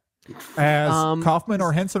 okay. As Kaufman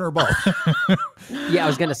or Henson or both? I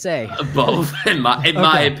was gonna say both. In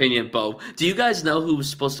my opinion, both. Do you guys know who was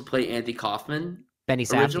supposed to play Andy Kaufman? Benny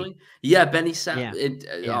originally? Safdie. Yeah, Benny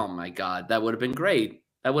Safdie. Oh my God, that would have been great.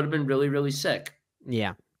 That would have been really, really sick.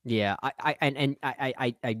 Yeah. Yeah,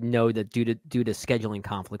 I know that due to scheduling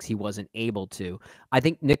conflicts, he wasn't able to. I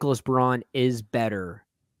think Nicholas Braun is better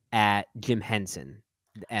at Jim Henson.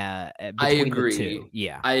 I agree. The two.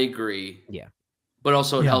 Yeah, I agree. Yeah, but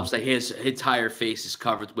also it helps that his entire face is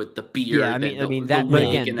covered with the beard. Yeah, I mean that. But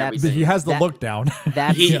again, he has the look down.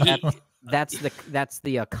 That's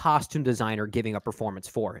the costume designer giving a performance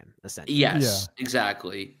for him, essentially. Yes,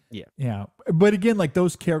 exactly. Yeah. But again, like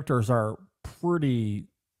those characters are pretty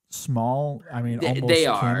small. I mean, almost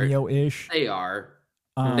cameo-ish. They are.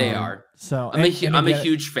 They are. So I'm a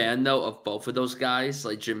huge fan though of both of those guys,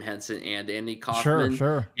 like Jim Henson and Andy Kaufman.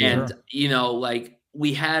 Sure. And you know, like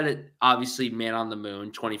we had obviously Man on the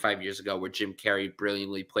Moon 25 years ago, where Jim Carrey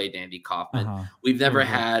brilliantly played Andy Kaufman. We've never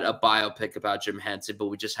had a biopic about Jim Henson, but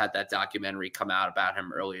we just had that documentary come out about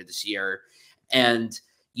him earlier this year. And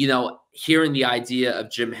you know, hearing the idea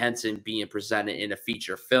of Jim Henson being presented in a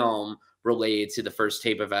feature film related to the first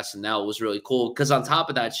tape of SNL was really cool. Because on top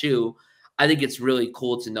of that, too, I think it's really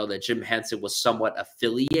cool to know that Jim Henson was somewhat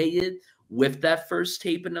affiliated with that first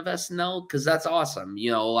taping of SNL, because that's awesome.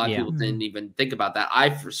 You know, a lot of people didn't even think about that. I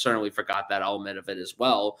certainly forgot that element of it as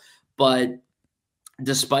well. But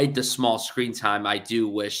despite the small screen time, I do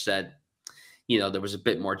wish that, you know, there was a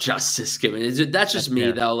bit more justice given. That's just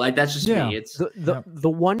me, though. Like, that's just me. It's the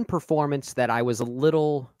one performance that I was a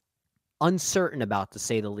little uncertain about, to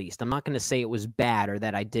say the least. I'm not going to say it was bad or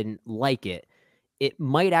that I didn't like it. It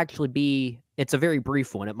might actually be, it's a very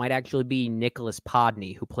brief one. It might actually be Nicholas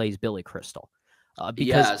Podney, who plays Billy Crystal.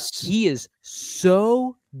 Because he is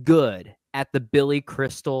so good at the Billy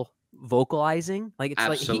Crystal vocalizing. Like, it's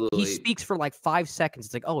like he speaks for like 5 seconds.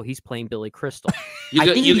 It's like, oh, he's playing Billy Crystal. You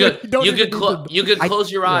could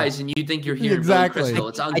close your eyes and you think you're hearing Billy Crystal.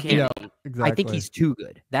 It's uncanny. Exactly. I think he's too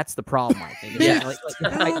good. That's the problem, I think. Too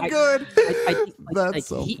good. That's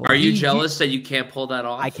so funny. Are you jealous that you can't pull that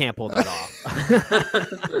off? I can't pull that off.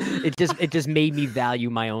 It just made me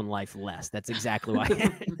value my own life less. That's exactly why.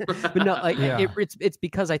 But no, like it's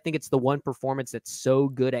because I think it's the one performance that's so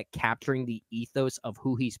good at capturing the ethos of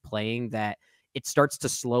who he's playing that it starts to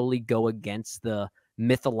slowly go against the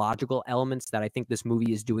mythological elements that I think this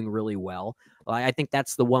movie is doing really well. I think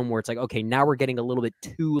that's the one where it's like, okay, now we're getting a little bit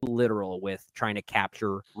too literal with trying to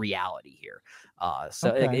capture reality here.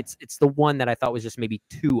 It's the one that I thought was just maybe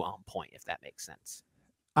too on point, if that makes sense.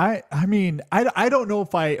 I mean, I don't know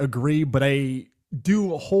if I agree, but I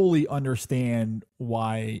do wholly understand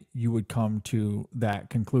why you would come to that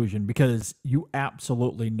conclusion, because you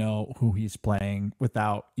absolutely know who he's playing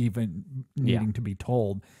without even needing to be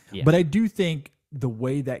told. Yeah. But I do think the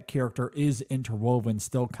way that character is interwoven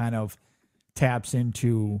still kind of taps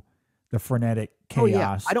into the frenetic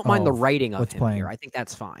chaos. I don't mind the writing of him here. I think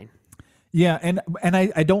that's fine. Yeah, and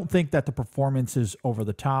I don't think that the performance is over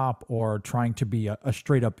the top or trying to be a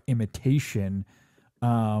straight up imitation,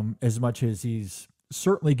 as much as he's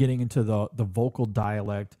certainly getting into the vocal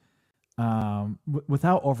dialect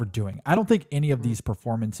without overdoing it. I don't think any of these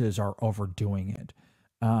performances are overdoing it.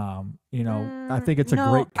 I think it's a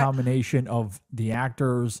great combination of the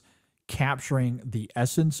actors capturing the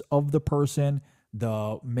essence of the person,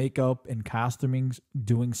 the makeup and costuming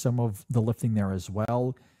doing some of the lifting there as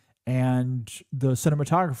well, and the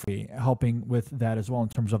cinematography helping with that as well in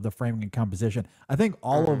terms of the framing and composition. I think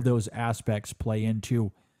all of those aspects play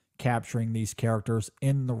into capturing these characters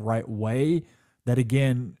in the right way that,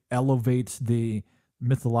 again, elevates the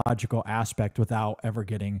mythological aspect without ever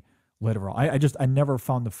getting literal. I never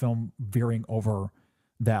found the film veering over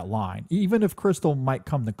that line. Even if Crystal might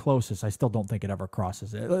come the closest, I still don't think it ever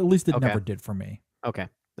crosses it. At least it never did for me. Okay,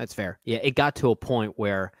 that's fair. Yeah, it got to a point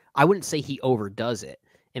where I wouldn't say he overdoes it.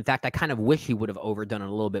 In fact, I kind of wish he would have overdone it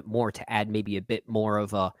a little bit more to add maybe a bit more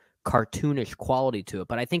of a cartoonish quality to it.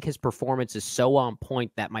 But I think his performance is so on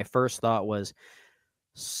point that my first thought was,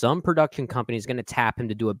 some production company is going to tap him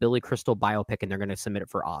to do a Billy Crystal biopic and they're going to submit it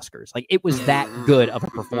for Oscars. Like, it was that good of a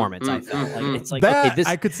performance. I felt like it's like that, okay,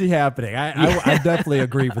 I could see happening. I definitely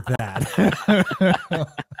agree with that.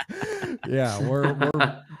 Yeah, we're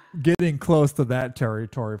getting close to that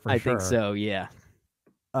territory for sure. I think so. Yeah.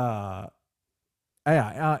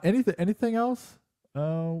 Anything else?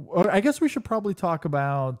 I guess we should probably talk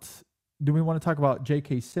about. Do we want to talk about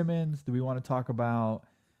J.K. Simmons? Do we want to talk about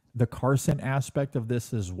the Carson aspect of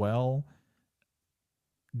this as well?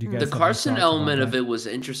 The Carson element of it was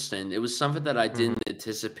interesting. It was something that I didn't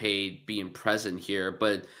anticipate being present here,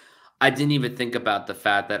 but I didn't even think about the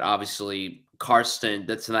fact that obviously Carson,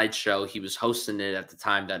 the Tonight Show, he was hosting it at the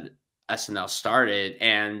time that SNL started.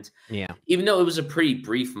 And even though it was a pretty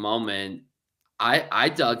brief moment, I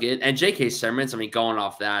dug it. And J.K. Simmons, I mean, going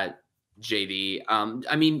off that, JD,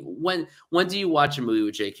 I mean, when do you watch a movie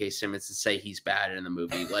with J.K. Simmons and say he's bad in the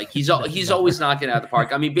movie? Like, he's always knocking it out of the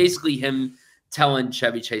park. I mean, basically him telling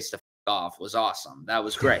Chevy Chase to f off was awesome. That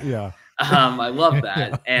was great. Yeah. I love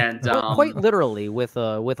that. And quite literally with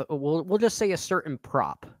we'll just say a certain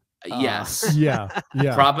prop. Yes. Yeah.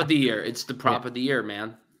 Prop of the year. It's the prop of the year,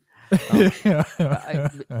 man.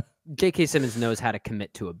 J.K. Simmons knows how to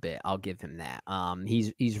commit to a bit. I'll give him that.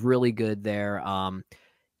 He's really good there.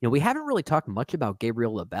 We haven't really talked much about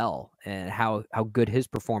Gabriel LaBelle and how good his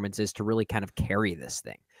performance is to really kind of carry this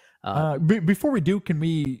thing. Before we do, can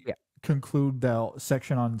we conclude the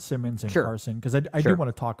section on Simmons and Carson? Because I do want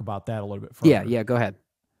to talk about that a little bit further. Yeah, go ahead.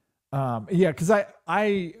 Because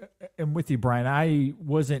I am with you, Brian. I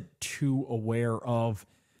wasn't too aware of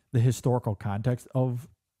the historical context of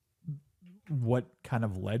what kind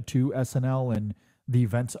of led to SNL and the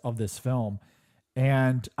events of this film.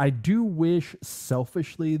 And I do wish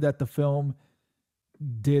selfishly that the film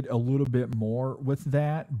did a little bit more with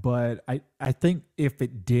that. But I think if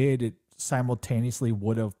it did, it simultaneously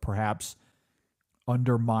would have perhaps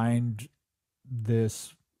undermined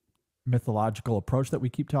this mythological approach that we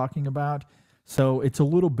keep talking about. So it's a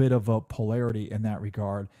little bit of a polarity in that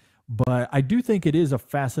regard. But I do think it is a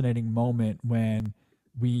fascinating moment when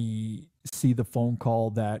we see the phone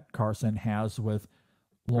call that Carson has with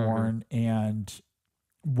Lorne and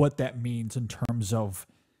what that means in terms of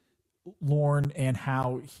Lorne and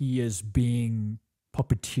how he is being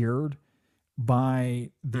puppeteered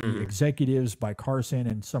by the executives, by Carson,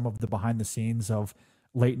 and some of the behind the scenes of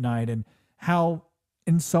late night, and how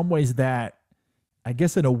in some ways that, I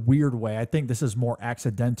guess in a weird way, I think this is more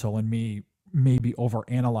accidental and me maybe over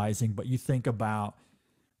analyzing, but you think about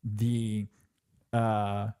the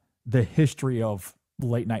history of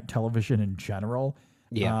late night television in general.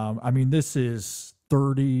 Yeah. I mean, this is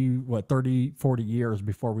 30, 40 years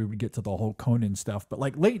before we would get to the whole Conan stuff. But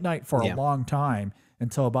like late night for a long time,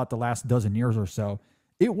 until about the last dozen years or so,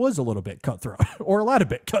 it was a little bit cutthroat or a lot of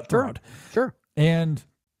bit cutthroat. Sure. And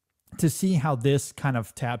to see how this kind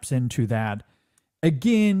of taps into that,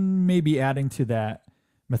 again, maybe adding to that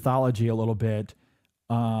mythology a little bit,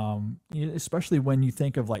 especially when you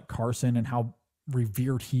think of like Carson and how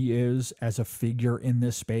revered he is as a figure in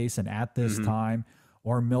this space and at this time,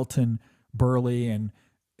 or Milton Berle and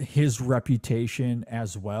his reputation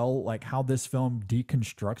as well, like how this film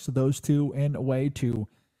deconstructs those two in a way to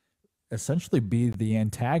essentially be the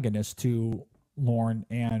antagonist to Lorne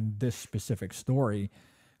and this specific story.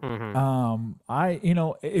 It's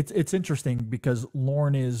interesting because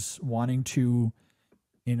Lorne is wanting to,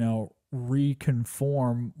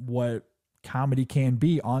 reconform what comedy can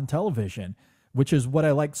be on television, which is what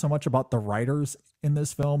I like so much about the writers in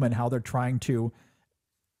this film and how they're trying to,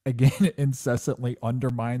 again, incessantly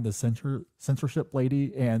undermine the censorship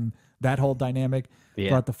lady and that whole dynamic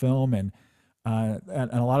throughout the film, and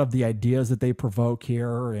a lot of the ideas that they provoke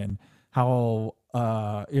here, and how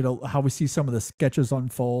how we see some of the sketches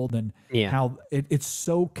unfold, and how it's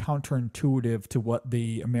so counterintuitive to what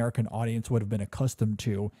the American audience would have been accustomed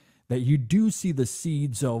to, that you do see the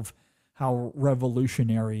seeds of how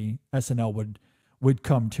revolutionary SNL would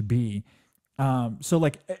come to be. So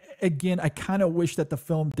like, again, I kind of wish that the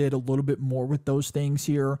film did a little bit more with those things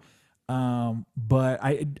here. But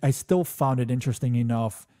I still found it interesting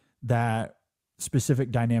enough, that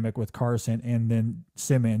specific dynamic with Carson and then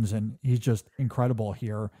Simmons, and he's just incredible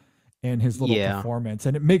here in his little performance.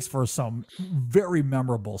 And it makes for some very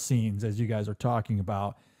memorable scenes, as you guys are talking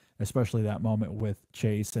about, especially that moment with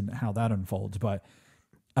Chase and how that unfolds. But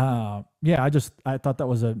I thought that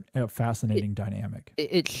was a fascinating dynamic.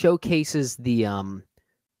 It showcases the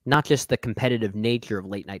not just the competitive nature of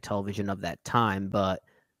late night television of that time, but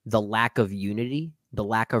the lack of unity, the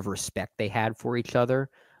lack of respect they had for each other,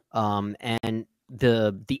 and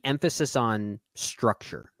the emphasis on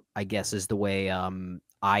structure, I guess, is the way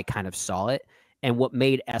I kind of saw it. And what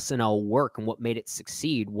made SNL work and what made it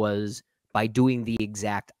succeed was by doing the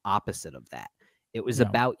exact opposite of that. It was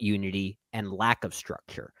about unity and lack of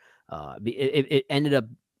structure. It ended up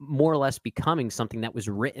more or less becoming something that was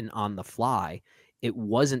written on the fly. It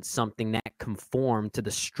wasn't something that conformed to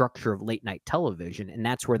the structure of late night television. And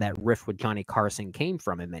that's where that riff with Johnny Carson came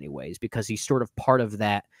from in many ways, because he's sort of part of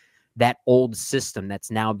that old system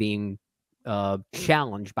that's now being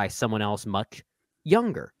challenged by someone else much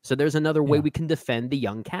younger. So there's another way we can defend the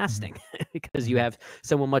young casting, because you have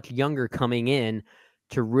someone much younger coming in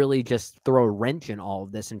to really just throw a wrench in all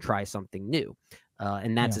of this and try something new.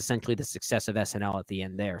 And that's essentially the success of SNL at the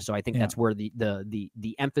end there. So I think that's where the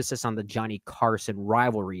emphasis on the Johnny Carson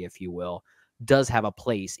rivalry, if you will, does have a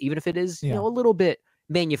place, even if it is a little bit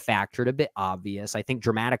manufactured, a bit obvious. I think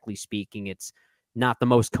dramatically speaking, it's not the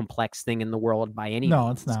most complex thing in the world by any means.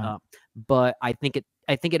 No, it's not. But I think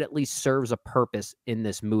it at least serves a purpose in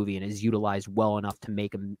this movie and is utilized well enough to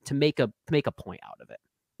make a point out of it.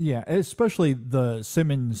 Yeah, especially the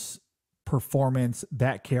Simmons performance,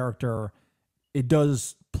 that character, it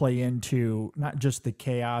does play into not just the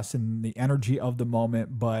chaos and the energy of the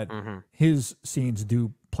moment, but his scenes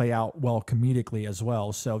do play out well comedically as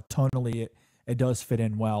well. So tonally, it does fit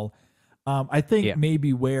in well. I think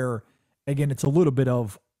maybe where, again, it's a little bit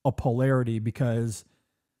of a polarity, because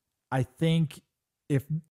I think if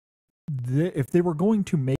they were going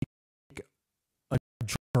to make a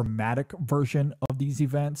dramatic version of these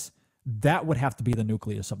events, that would have to be the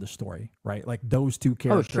nucleus of the story, right? Like those two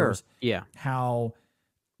characters, how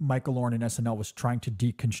Michael Lorne and SNL was trying to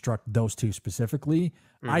deconstruct those two specifically.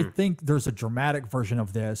 I think there's a dramatic version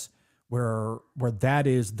of this where that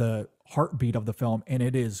is the heartbeat of the film, and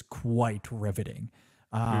it is quite riveting.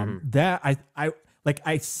 That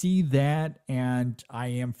I see that, and I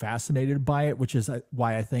am fascinated by it, which is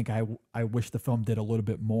why I think I wish the film did a little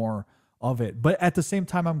bit more of it. But at the same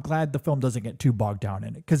time, I'm glad the film doesn't get too bogged down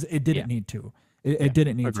in it because it didn't need to. It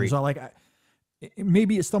didn't need to. So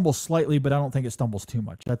maybe it stumbles slightly, but I don't think it stumbles too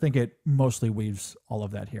much. I think it mostly weaves all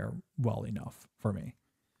of that here well enough for me.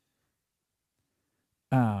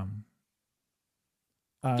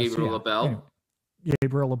 Gabriel LaBelle. Anyway,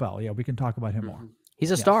 Gabriel LaBelle. Yeah, we can talk about him more.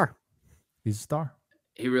 He's a star. He's a star.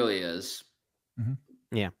 He really is.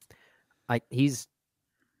 Yeah, he's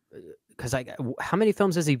because how many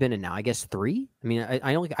films has he been in now? I guess 3. I mean,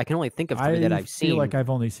 I can only think of 3 that I've seen. I feel like I've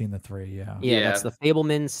only seen the 3. Yeah, that's The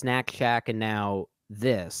Fabelmans, Snack Shack, and now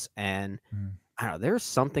this. And I don't know, there's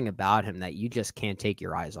something about him that you just can't take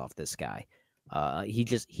your eyes off this guy.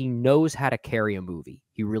 He knows how to carry a movie.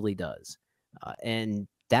 He really does. And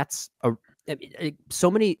that's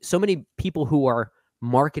so many people who are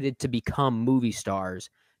marketed to become movie stars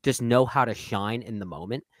just know how to shine in the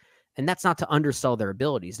moment. And that's not to undersell their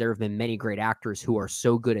abilities. There have been many great actors who are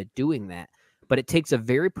so good at doing that, but it takes a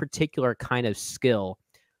very particular kind of skill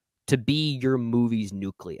to be your movie's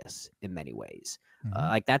nucleus in many ways.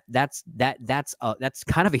 Like that's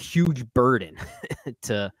kind of a huge burden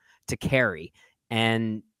to carry.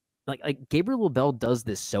 And like Gabriel LaBelle does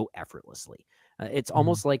this so effortlly. It's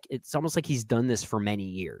almost like he's done this for many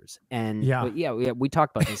years. And we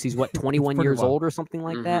talked about this. He's what, 21 years old or something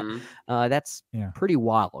like that. That's pretty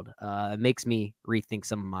wild. It makes me rethink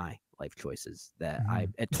some of my life choices that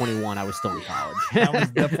at 21 I was still in college. I was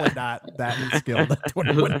definitely not that skilled at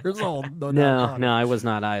 21 years old. No, I was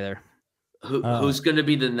not either. Who's going to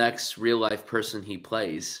be the next real life person he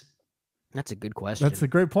plays? That's a good question. That's a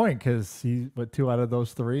great point because he 2 out of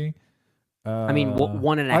those 3. I mean,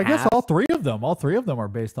 1.5. I guess all three of them are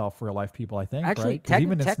based off real life people. I think, actually, right? 'Cause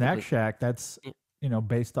even in Snack Shack, that's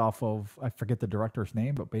based off of, I forget the director's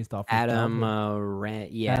name, but based off of Adam.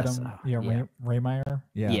 Yes, Adam. Raymeyer.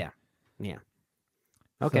 Yeah.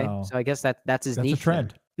 Okay, so I guess that's his niche. A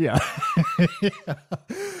trend. Then. Yeah.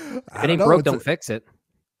 If it ain't broke, don't fix it.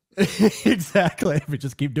 Exactly. If you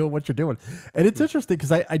just keep doing what you're doing. And it's interesting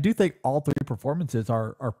because I do think all 3 performances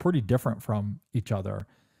are pretty different from each other.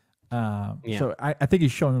 So I think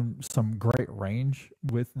he's shown some great range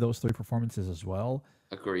with those 3 performances as well.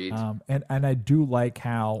 Agreed. And I do like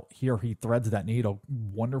how here he threads that needle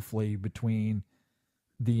wonderfully between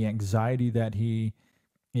the anxiety that he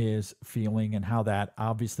is feeling and how that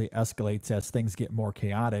obviously escalates as things get more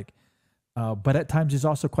chaotic. But at times he's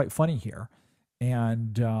also quite funny here.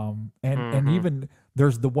 And even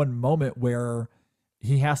there's the one moment where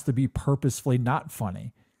he has to be purposefully not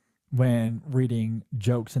funny when reading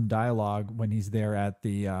jokes and dialogue when he's there at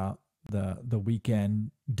the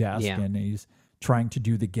weekend desk and he's trying to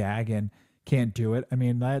do the gag and can't do it. I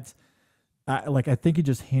mean, that's I think he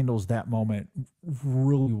just handles that moment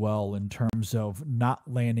really well in terms of not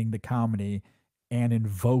landing the comedy and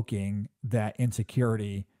invoking that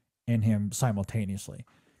insecurity in him simultaneously.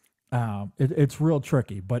 It's real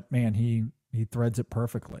tricky, but man, he threads it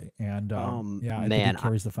perfectly. And I think he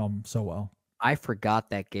carries the film so well. I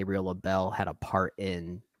forgot that Gabriel LaBelle had a part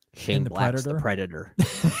in Shane Black's The Predator.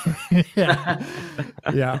 Yeah.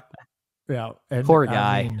 And, poor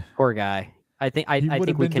guy. I think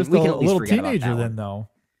we can at least a little forget teenager about that then, though.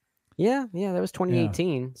 Yeah, that was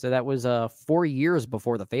 2018. Yeah. So that was 4 years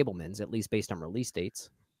before The Fabelmans, at least based on release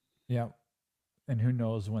dates. Yeah. And who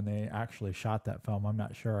knows when they actually shot that film? I'm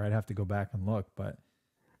not sure. I'd have to go back and look, but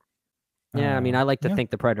I mean, I like to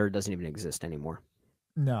think The Predator doesn't even exist anymore.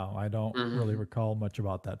 No, I don't really recall much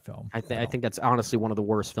about that film. I think that's honestly one of the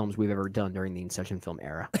worst films we've ever done during the In-Session Film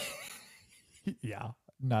era. Yeah,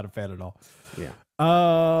 not a fan at all. Yeah.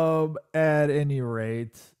 At any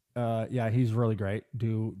rate, he's really great.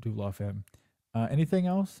 Do love him. Anything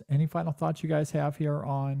else? Any final thoughts you guys have here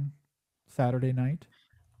on Saturday night?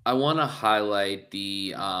 I want to highlight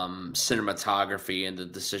the cinematography and the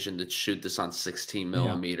decision to shoot this on 16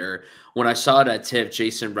 millimeter. When I saw it at TIFF,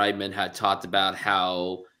 Jason Reitman had talked about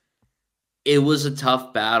how it was a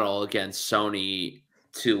tough battle against Sony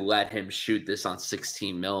to let him shoot this on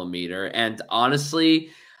 16 millimeter. And honestly,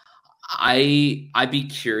 I'd be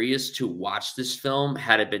curious to watch this film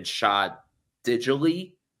had it been shot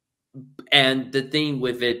digitally. And the thing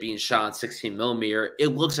with it being shot on 16 millimeter,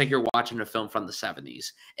 it looks like you're watching a film from the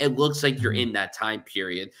 70s. It looks like you're in that time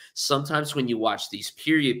period. Sometimes when you watch these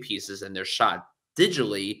period pieces and they're shot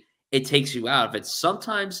digitally, it takes you out of it.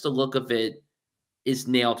 Sometimes the look of it is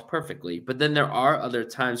nailed perfectly. But then there are other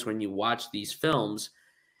times when you watch these films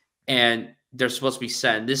and they're supposed to be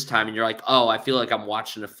set in this time, and you're like, oh, I feel like I'm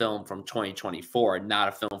watching a film from 2024, not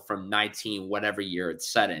a film from 19, whatever year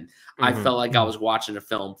it's set in. I felt like I was watching a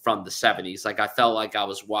film from the 70s. Like I felt like I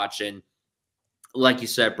was watching like you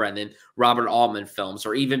said, Brendan, Robert Altman films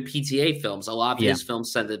or even PTA films. A lot of his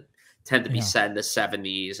films tend to be set in the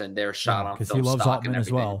 70s, and they're shot on because film he loves stock Altman and as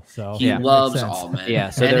everything. well. So He it makes loves sense. Altman. Yeah,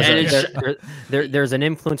 so there's an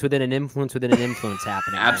influence within an influence within an influence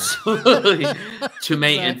happening. Absolutely. Too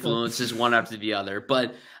many influences, one after the other.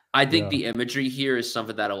 But I think the imagery here is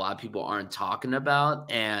something that a lot of people aren't talking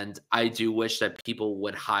about. And I do wish that people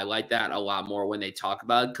would highlight that a lot more when they talk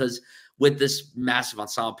about it. Because with this massive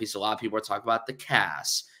ensemble piece, a lot of people are talking about the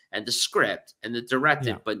cast and the script and the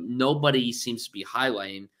directed, but nobody seems to be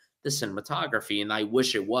highlighting the cinematography, and I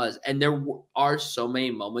wish it was. And there are so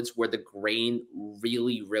many moments where the grain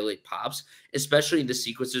really, really pops, especially the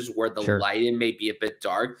sequences where the lighting may be a bit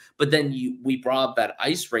dark. But then we brought up that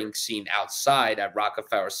ice rink scene outside at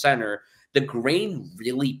Rockefeller Center. The grain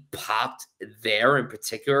really popped there in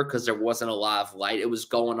particular because there wasn't a lot of light. It was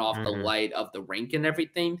going off the light of the rink and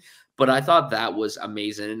everything. But I thought that was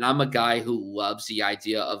amazing. And I'm a guy who loves the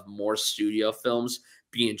idea of more studio films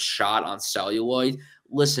being shot on celluloid.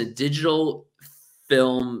 Listen, digital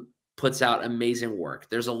film puts out amazing work.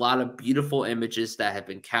 There's a lot of beautiful images that have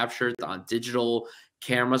been captured on digital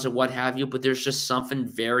cameras and what have you, but there's just something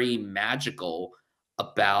very magical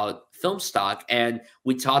about film stock. And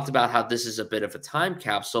we talked about how this is a bit of a time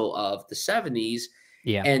capsule of the 70s.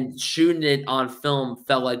 Yeah. And shooting it on film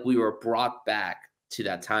felt like we were brought back to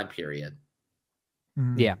that time period.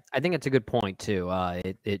 Yeah, I think it's a good point too.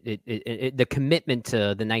 The commitment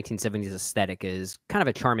to the 1970s aesthetic is kind of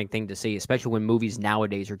a charming thing to see, especially when movies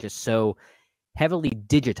nowadays are just so heavily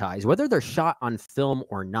digitized, whether they're shot on film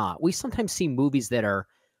or not. We sometimes see movies that are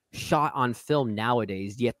shot on film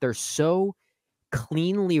nowadays, yet they're so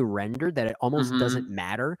cleanly rendered that it almost doesn't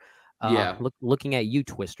matter. Looking at you,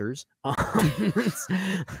 Twisters. But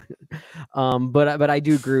I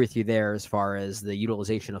do agree with you there as far as the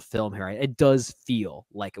utilization of film here. It does feel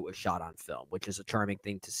like it was shot on film, which is a charming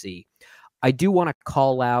thing to see. I do want to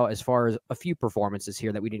call out, as far as a few performances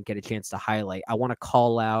here that we didn't get a chance to highlight. I want to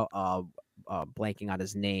call out blanking on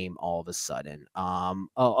his name all of a sudden.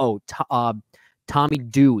 Tommy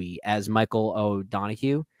Dewey as Michael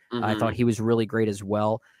O'Donoghue. I thought he was really great as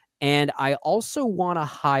well. And I also want to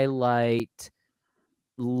highlight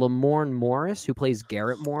Lamorne Morris, who plays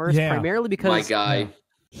Garrett Morris, primarily because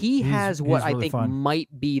he has what I think might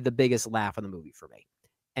be the biggest laugh of the movie for me.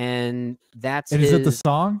 And that's is it the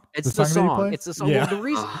song? It's the song. It's the song. Yeah. Well, the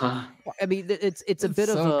reason, I mean, it's a bit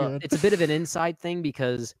of an inside thing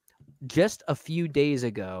because just a few days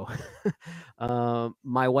ago,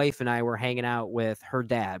 my wife and I were hanging out with her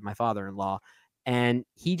dad, my father-in-law, and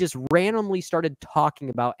he just randomly started talking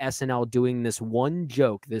about SNL doing this one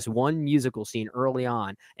joke, this one musical scene early on,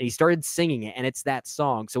 and he started singing it, and it's that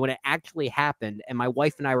song. So when it actually happened, and my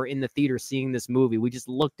wife and I were in the theater seeing this movie, we just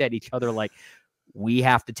looked at each other like, we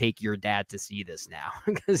have to take your dad to see this now,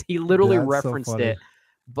 because he literally referenced it,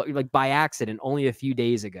 but like by accident only a few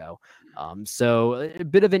days ago. So a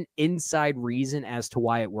bit of an inside reason as to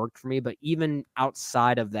why it worked for me, but even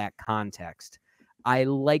outside of that context, I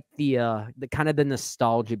like the kind of the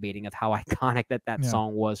nostalgia baiting of how iconic that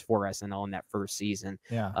song was for SNL in that first season.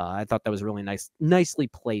 Yeah, I thought that was really nicely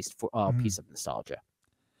placed for a piece of nostalgia.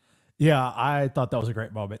 Yeah, I thought that was a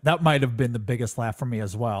great moment. That might have been the biggest laugh for me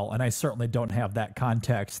as well, and I certainly don't have that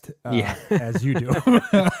context as you do.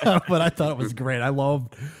 But I thought it was great. I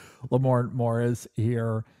loved Lamorne Morris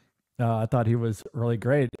here. I thought he was really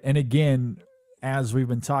great. And again, as we've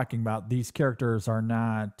been talking about, these characters are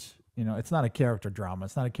not. It's not a character drama.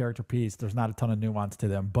 It's not a character piece. There's not a ton of nuance to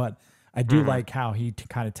them. But I do like how he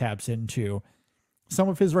kind of taps into some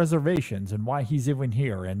of his reservations and why he's even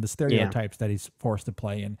here and the stereotypes that he's forced to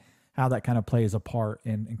play and how that kind of plays a part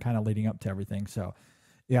in kind of leading up to everything. So,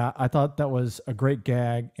 yeah, I thought that was a great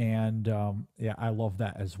gag. And, I love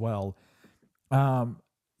that as well.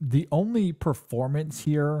 The only performance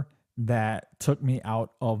here that took me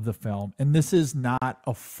out of the film, and this is not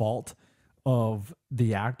a fault of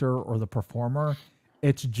the actor or the performer,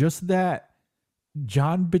 it's just that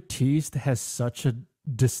John Batiste has such a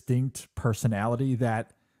distinct personality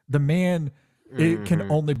that the man, it can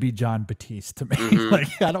only be John Batiste to me.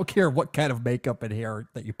 Like, I don't care what kind of makeup and hair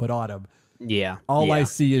that you put on him. Yeah. All I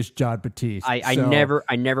see is John Batiste. I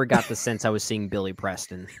never got the sense I was seeing Billy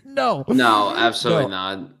Preston. No, absolutely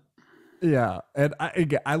not. Yeah. And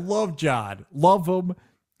I love John. Love him.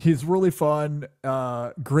 He's really fun,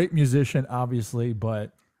 great musician, obviously,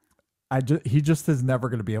 but he just is never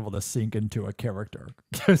going to be able to sink into a character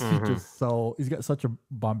because he's got such a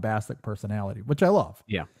bombastic personality, which I love.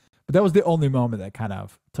 Yeah. But that was the only moment that kind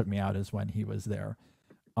of took me out, is when he was there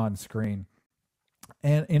on screen.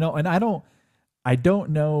 And, and I don't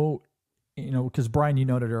know because Brian, you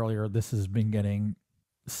noted earlier, this has been getting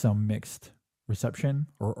some mixed reception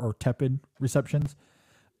or tepid receptions.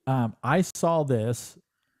 I saw this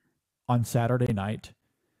on Saturday night,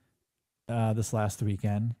 this last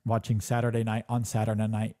weekend, watching Saturday night on Saturday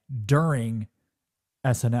night during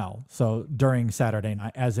SNL. So during Saturday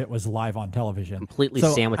night, as it was live on television. Completely So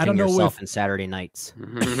I sandwiching don't know yourself if- in Saturday nights.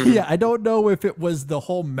 Yeah, I don't know if it was the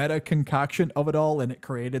whole meta concoction of it all and it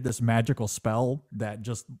created this magical spell that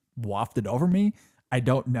just wafted over me. I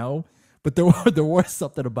don't know, but there was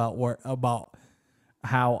something about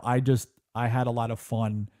how I had a lot of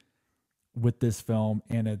fun with this film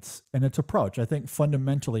and its approach. I think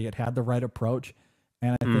fundamentally it had the right approach,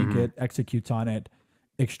 and I think it executes on it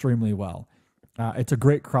extremely well. It's a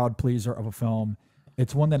great crowd pleaser of a film.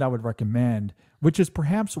 It's one that I would recommend, which is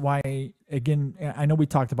perhaps why, again, I know we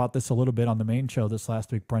talked about this a little bit on the main show this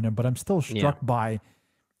last week, Brendan, but I'm still struck by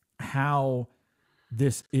how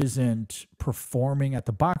this isn't performing at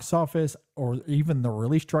the box office or even the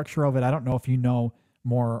release structure of it. I don't know if you know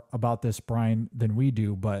more about this, Brian, than we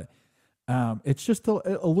do, but it's just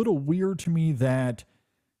a little weird to me that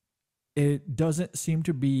it doesn't seem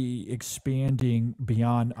to be expanding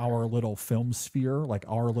beyond our little film sphere, like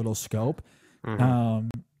our little scope.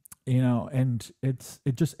 And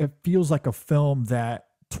it feels like a film that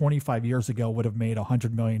 25 years ago would have made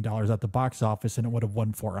 $100 million at the box office and it would have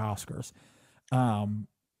won 4 Oscars.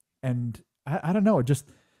 And I don't know, it just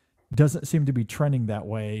doesn't seem to be trending that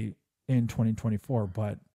way in 2024,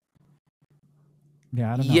 but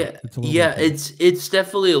yeah, I don't know. It's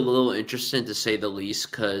definitely a little interesting to say the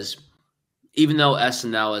least, because even though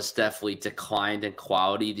SNL has definitely declined in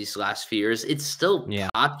quality these last few years, it's still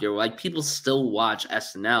popular. Like, people still watch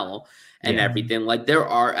SNL and everything. Like, there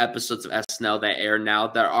are episodes of SNL that air now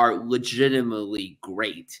that are legitimately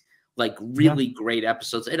great, like really great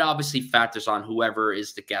episodes. It obviously factors on whoever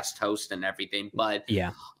is the guest host and everything, but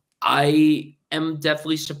I am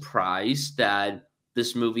definitely surprised that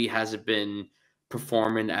this movie hasn't been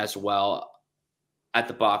performing as well at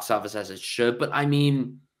the box office as it should. But I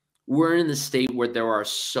mean, we're in the state where there are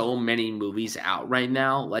so many movies out right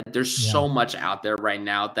now. Like, there's so much out there right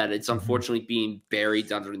now that it's unfortunately being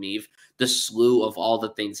buried underneath the slew of all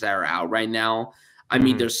the things that are out right now. I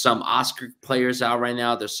mean, there's some Oscar players out right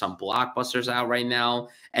now. There's some blockbusters out right now.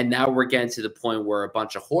 And now we're getting to the point where a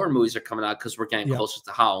bunch of horror movies are coming out because we're getting closer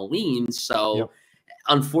to Halloween. So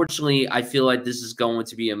unfortunately, I feel like this is going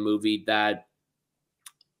to be a movie that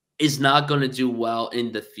is not going to do well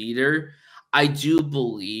in the theater. I do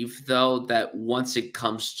believe, though, that once it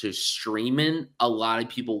comes to streaming, a lot of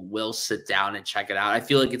people will sit down and check it out. I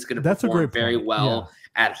feel like it's going to perform very well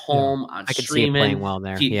at home on I can streaming. see it playing well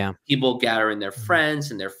there. People gathering their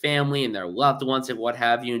friends and their family and their loved ones and what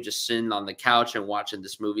have you, and just sitting on the couch and watching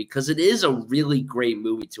this movie, because it is a really great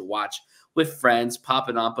movie to watch with friends,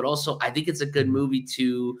 popping on. But also, I think it's a good movie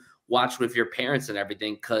to watch with your parents and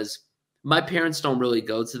everything, because my parents don't really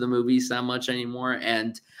go to the movies that much anymore.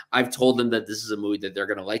 And I've told them that this is a movie that they're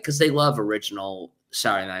going to like, because they love original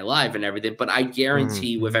Saturday Night Live and everything. But I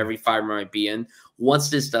guarantee with every fiber might be in,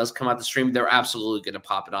 once this does come out the stream, they're absolutely going to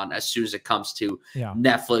pop it on as soon as it comes to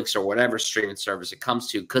Netflix or whatever streaming service it comes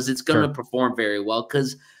to, because it's going to perform very well.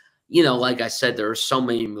 Because, you know, like I said, there are so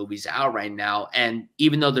many movies out right now. And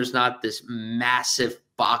even though there's not this massive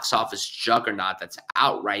box office juggernaut that's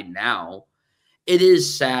out right now, it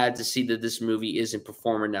is sad to see that this movie isn't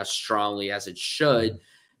performing as strongly as it should,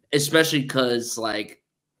 especially because, like,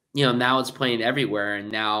 you know, now it's playing everywhere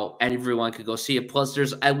and now everyone could go see it. Plus,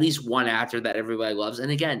 there's at least one actor that everybody loves.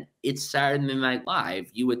 And again, it's Saturday Night Live.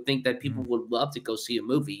 You would think that people would love to go see a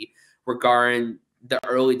movie regarding the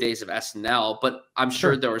early days of SNL, but I'm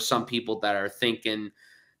sure there are some people that are thinking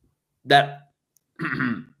that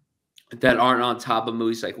that aren't on top of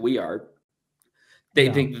movies like we are. They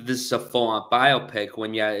think that this is a full-on biopic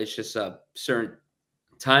when, it's just a certain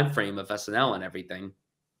time frame of SNL and everything.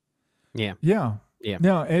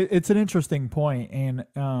 No, it's an interesting point. And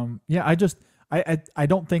I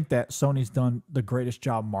don't think that Sony's done the greatest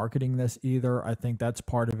job marketing this either. I think that's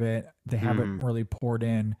part of it. They haven't really poured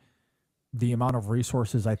in the amount of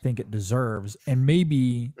resources I think it deserves. And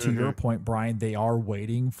maybe to your point, Brian, they are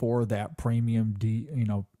waiting for that premium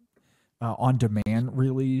on-demand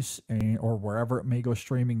release or wherever it may go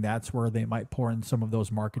streaming. That's where they might pour in some of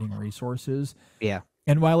those marketing resources.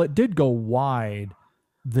 And while it did go wide,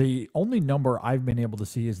 the only number I've been able to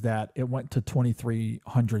see is that it went to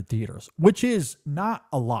 2,300 theaters, which is not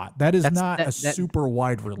a lot. That's not a super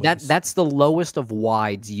wide release. That's the lowest of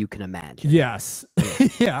wides you can imagine. Yes.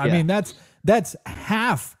 I mean, that's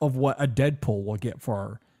half of what a Deadpool will get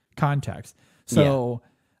for context. So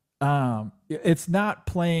it's not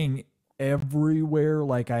playing everywhere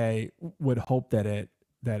like I would hope that it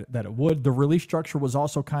would. The release structure was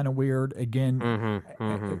also kind of weird. Again,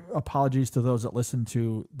 apologies to those that listened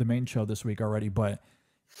to the main show this week already, but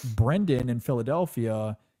Brendan in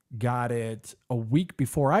Philadelphia got it a week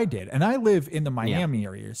before I did. And I live in the Miami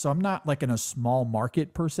area, so I'm not like in a small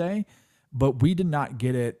market per se, but we did not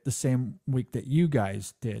get it the same week that you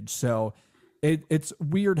guys did. So it's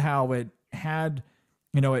weird how it had,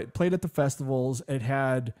 it played at the festivals. It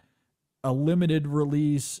had a limited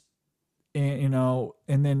release, and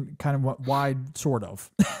then kind of went wide, sort of.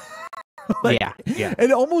 Yeah.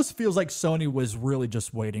 It almost feels like Sony was really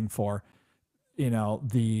just waiting for,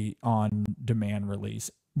 the on-demand release,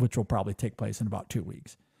 which will probably take place in about 2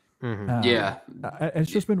 weeks.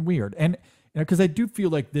 It's just been weird. And because I do feel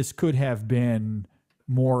like this could have been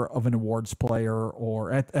more of an awards player,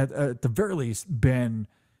 or at the very least been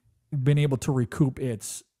able to recoup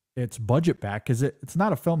its budget back, because it's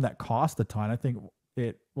not a film that cost a ton. I think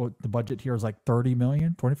the budget here is like 30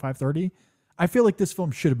 million, 25, 30. I feel like this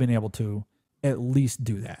film should have been able to at least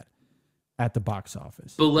do that at the box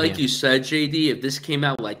office. But like you said, JD, if this came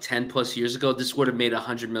out like 10 plus years ago, this would have made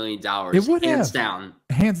 $100 million. It would hands down.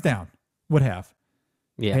 Hands down would have.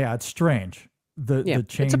 Yeah, it's strange. The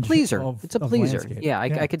change. It's a pleaser. It's a pleaser. Landscape. Yeah,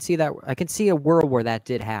 I could see that. I could see a world where that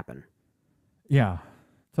did happen. Yeah,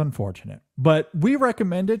 it's unfortunate, but we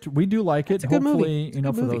recommend it. We do like it. It's a good Hopefully,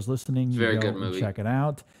 movie. for those listening, Very you good and movie. check it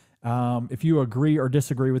out. If you agree or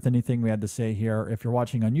disagree with anything we had to say here, if you're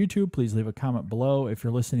watching on YouTube, please leave a comment below. If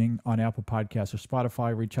you're listening on Apple Podcasts or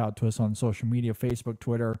Spotify, reach out to us on social media, Facebook,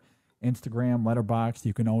 Twitter, Instagram, Letterboxd.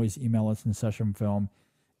 You can always email us in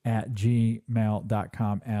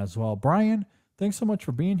sessionfilm@gmail.com as well. Brian, thanks so much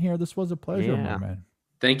for being here. This was a pleasure, my man.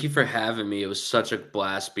 Thank you for having me. It was such a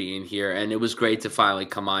blast being here, and it was great to finally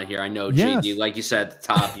come on here. I know, Yes. JD, like you said at the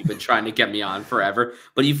top, you've been trying to get me on forever,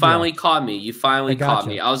 but you finally caught me. You finally caught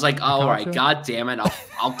me. I was like, all right, God damn it,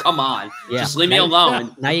 I'll come on. Yeah. Just leave me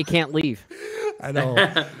alone. Now you can't leave. I know.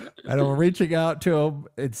 We're reaching out to him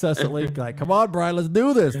incessantly, like, come on, Brian, let's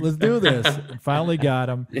do this. And finally got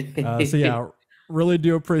him. So yeah, really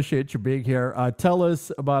do appreciate you being here. Tell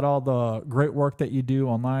us about all the great work that you do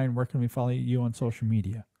online. Where can we follow you on social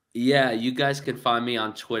media? Yeah, you guys can find me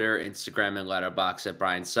on Twitter, Instagram, and Letterboxd at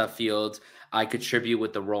Bryan Sudfield. I contribute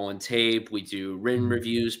with the Roll and Tape. We do written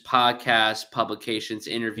reviews, podcasts, publications,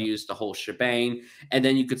 interviews, the whole shebang. And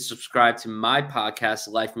then you could subscribe to my podcast,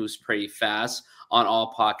 Life Moves Pretty Fast, on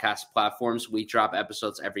all podcast platforms. We drop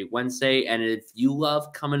episodes every Wednesday. And if you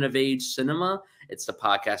love coming-of-age cinema, it's the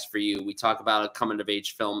podcast for you. We talk about a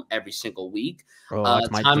coming-of-age film every single week.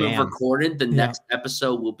 That's my time jam. of recording, the next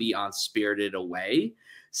episode will be on Spirited Away.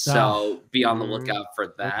 So be on the lookout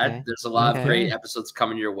for that. Okay. There's a lot of great episodes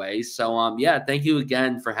coming your way. So thank you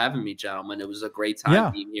again for having me, gentlemen. It was a great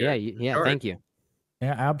time being here. Yeah, thank you.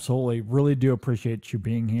 Yeah, absolutely. Really do appreciate you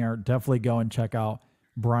being here. Definitely go and check out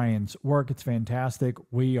Brian's work. It's fantastic.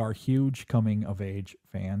 We are huge coming of age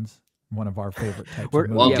fans. One of our favorite types of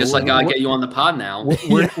movies. Well, guess I gotta get you on the pod now.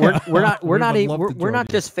 We're not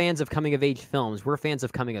just fans of coming of age films. We're fans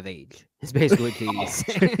of coming of age. It's basically what you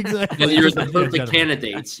say. Exactly. Well, you're the perfect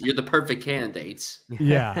candidates. You're the perfect candidates.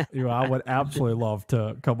 Yeah, I would absolutely love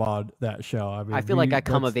to come on that show. I mean, I feel like I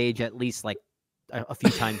come of age at least like a few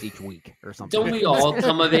times each week or something. Don't we all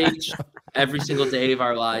come of age every single day of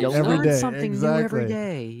our lives? You Every learn day, something new every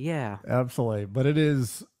day. Yeah. Absolutely. But it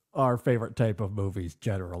is our favorite type of movies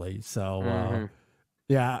generally. So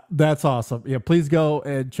yeah, that's awesome. Yeah, please go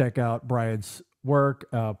and check out Brian's work.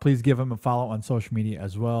 Please give him a follow on social media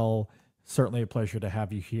as well. Certainly a pleasure to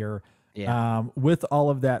have you here. Yeah. With all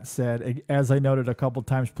of that said, as I noted a couple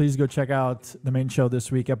times, please go check out the main show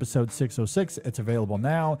this week, episode 606. It's available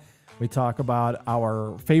now. We talk about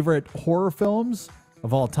our favorite horror films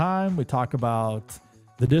of all time. We talk about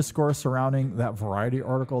the discourse surrounding that Variety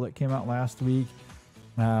article that came out last week.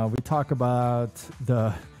 We talk about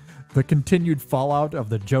the continued fallout of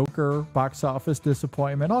the Joker box office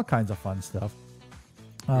disappointment, all kinds of fun stuff.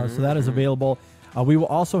 So that is available. We will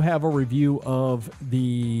also have a review of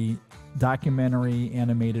the documentary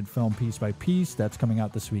animated film Piece by Piece. That's coming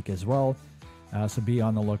out this week as well. So be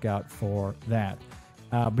on the lookout for that.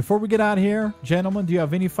 Before we get out of here, gentlemen, do you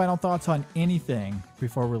have any final thoughts on anything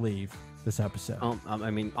before we leave this episode?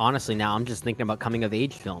 I mean, honestly, now I'm just thinking about coming of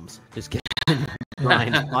age films. Just get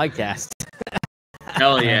Brian's podcast.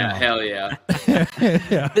 Hell yeah, hell yeah.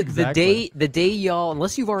 Yeah, exactly. The day y'all,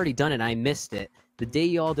 unless you've already done it, I missed it. The day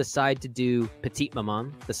y'all decide to do Petite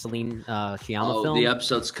Maman, the Celine Sciamma film. The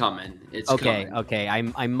episode's coming. It's okay. coming. Okay,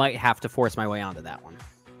 I might have to force my way onto that one.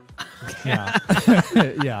 Yeah.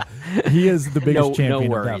 Yeah. He is the biggest champion of that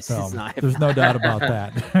worries. film. There's no doubt about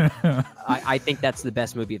that. I think that's the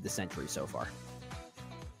best movie of the century so far.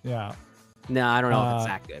 Yeah. No, I don't know if it's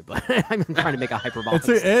that good, but I'm trying to make a hyperbolic.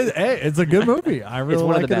 It's a good movie. I really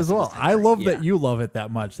like it as well. I love Yeah. that you love it that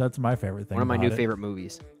much. That's my favorite thing. One of my about new it. favorite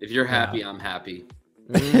movies. If you're happy, I'm happy.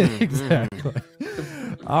 Exactly.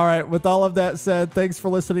 All right. With all of that said, thanks for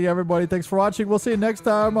listening, everybody. Thanks for watching. We'll see you next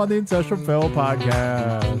time on the In Session Film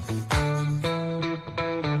Podcast.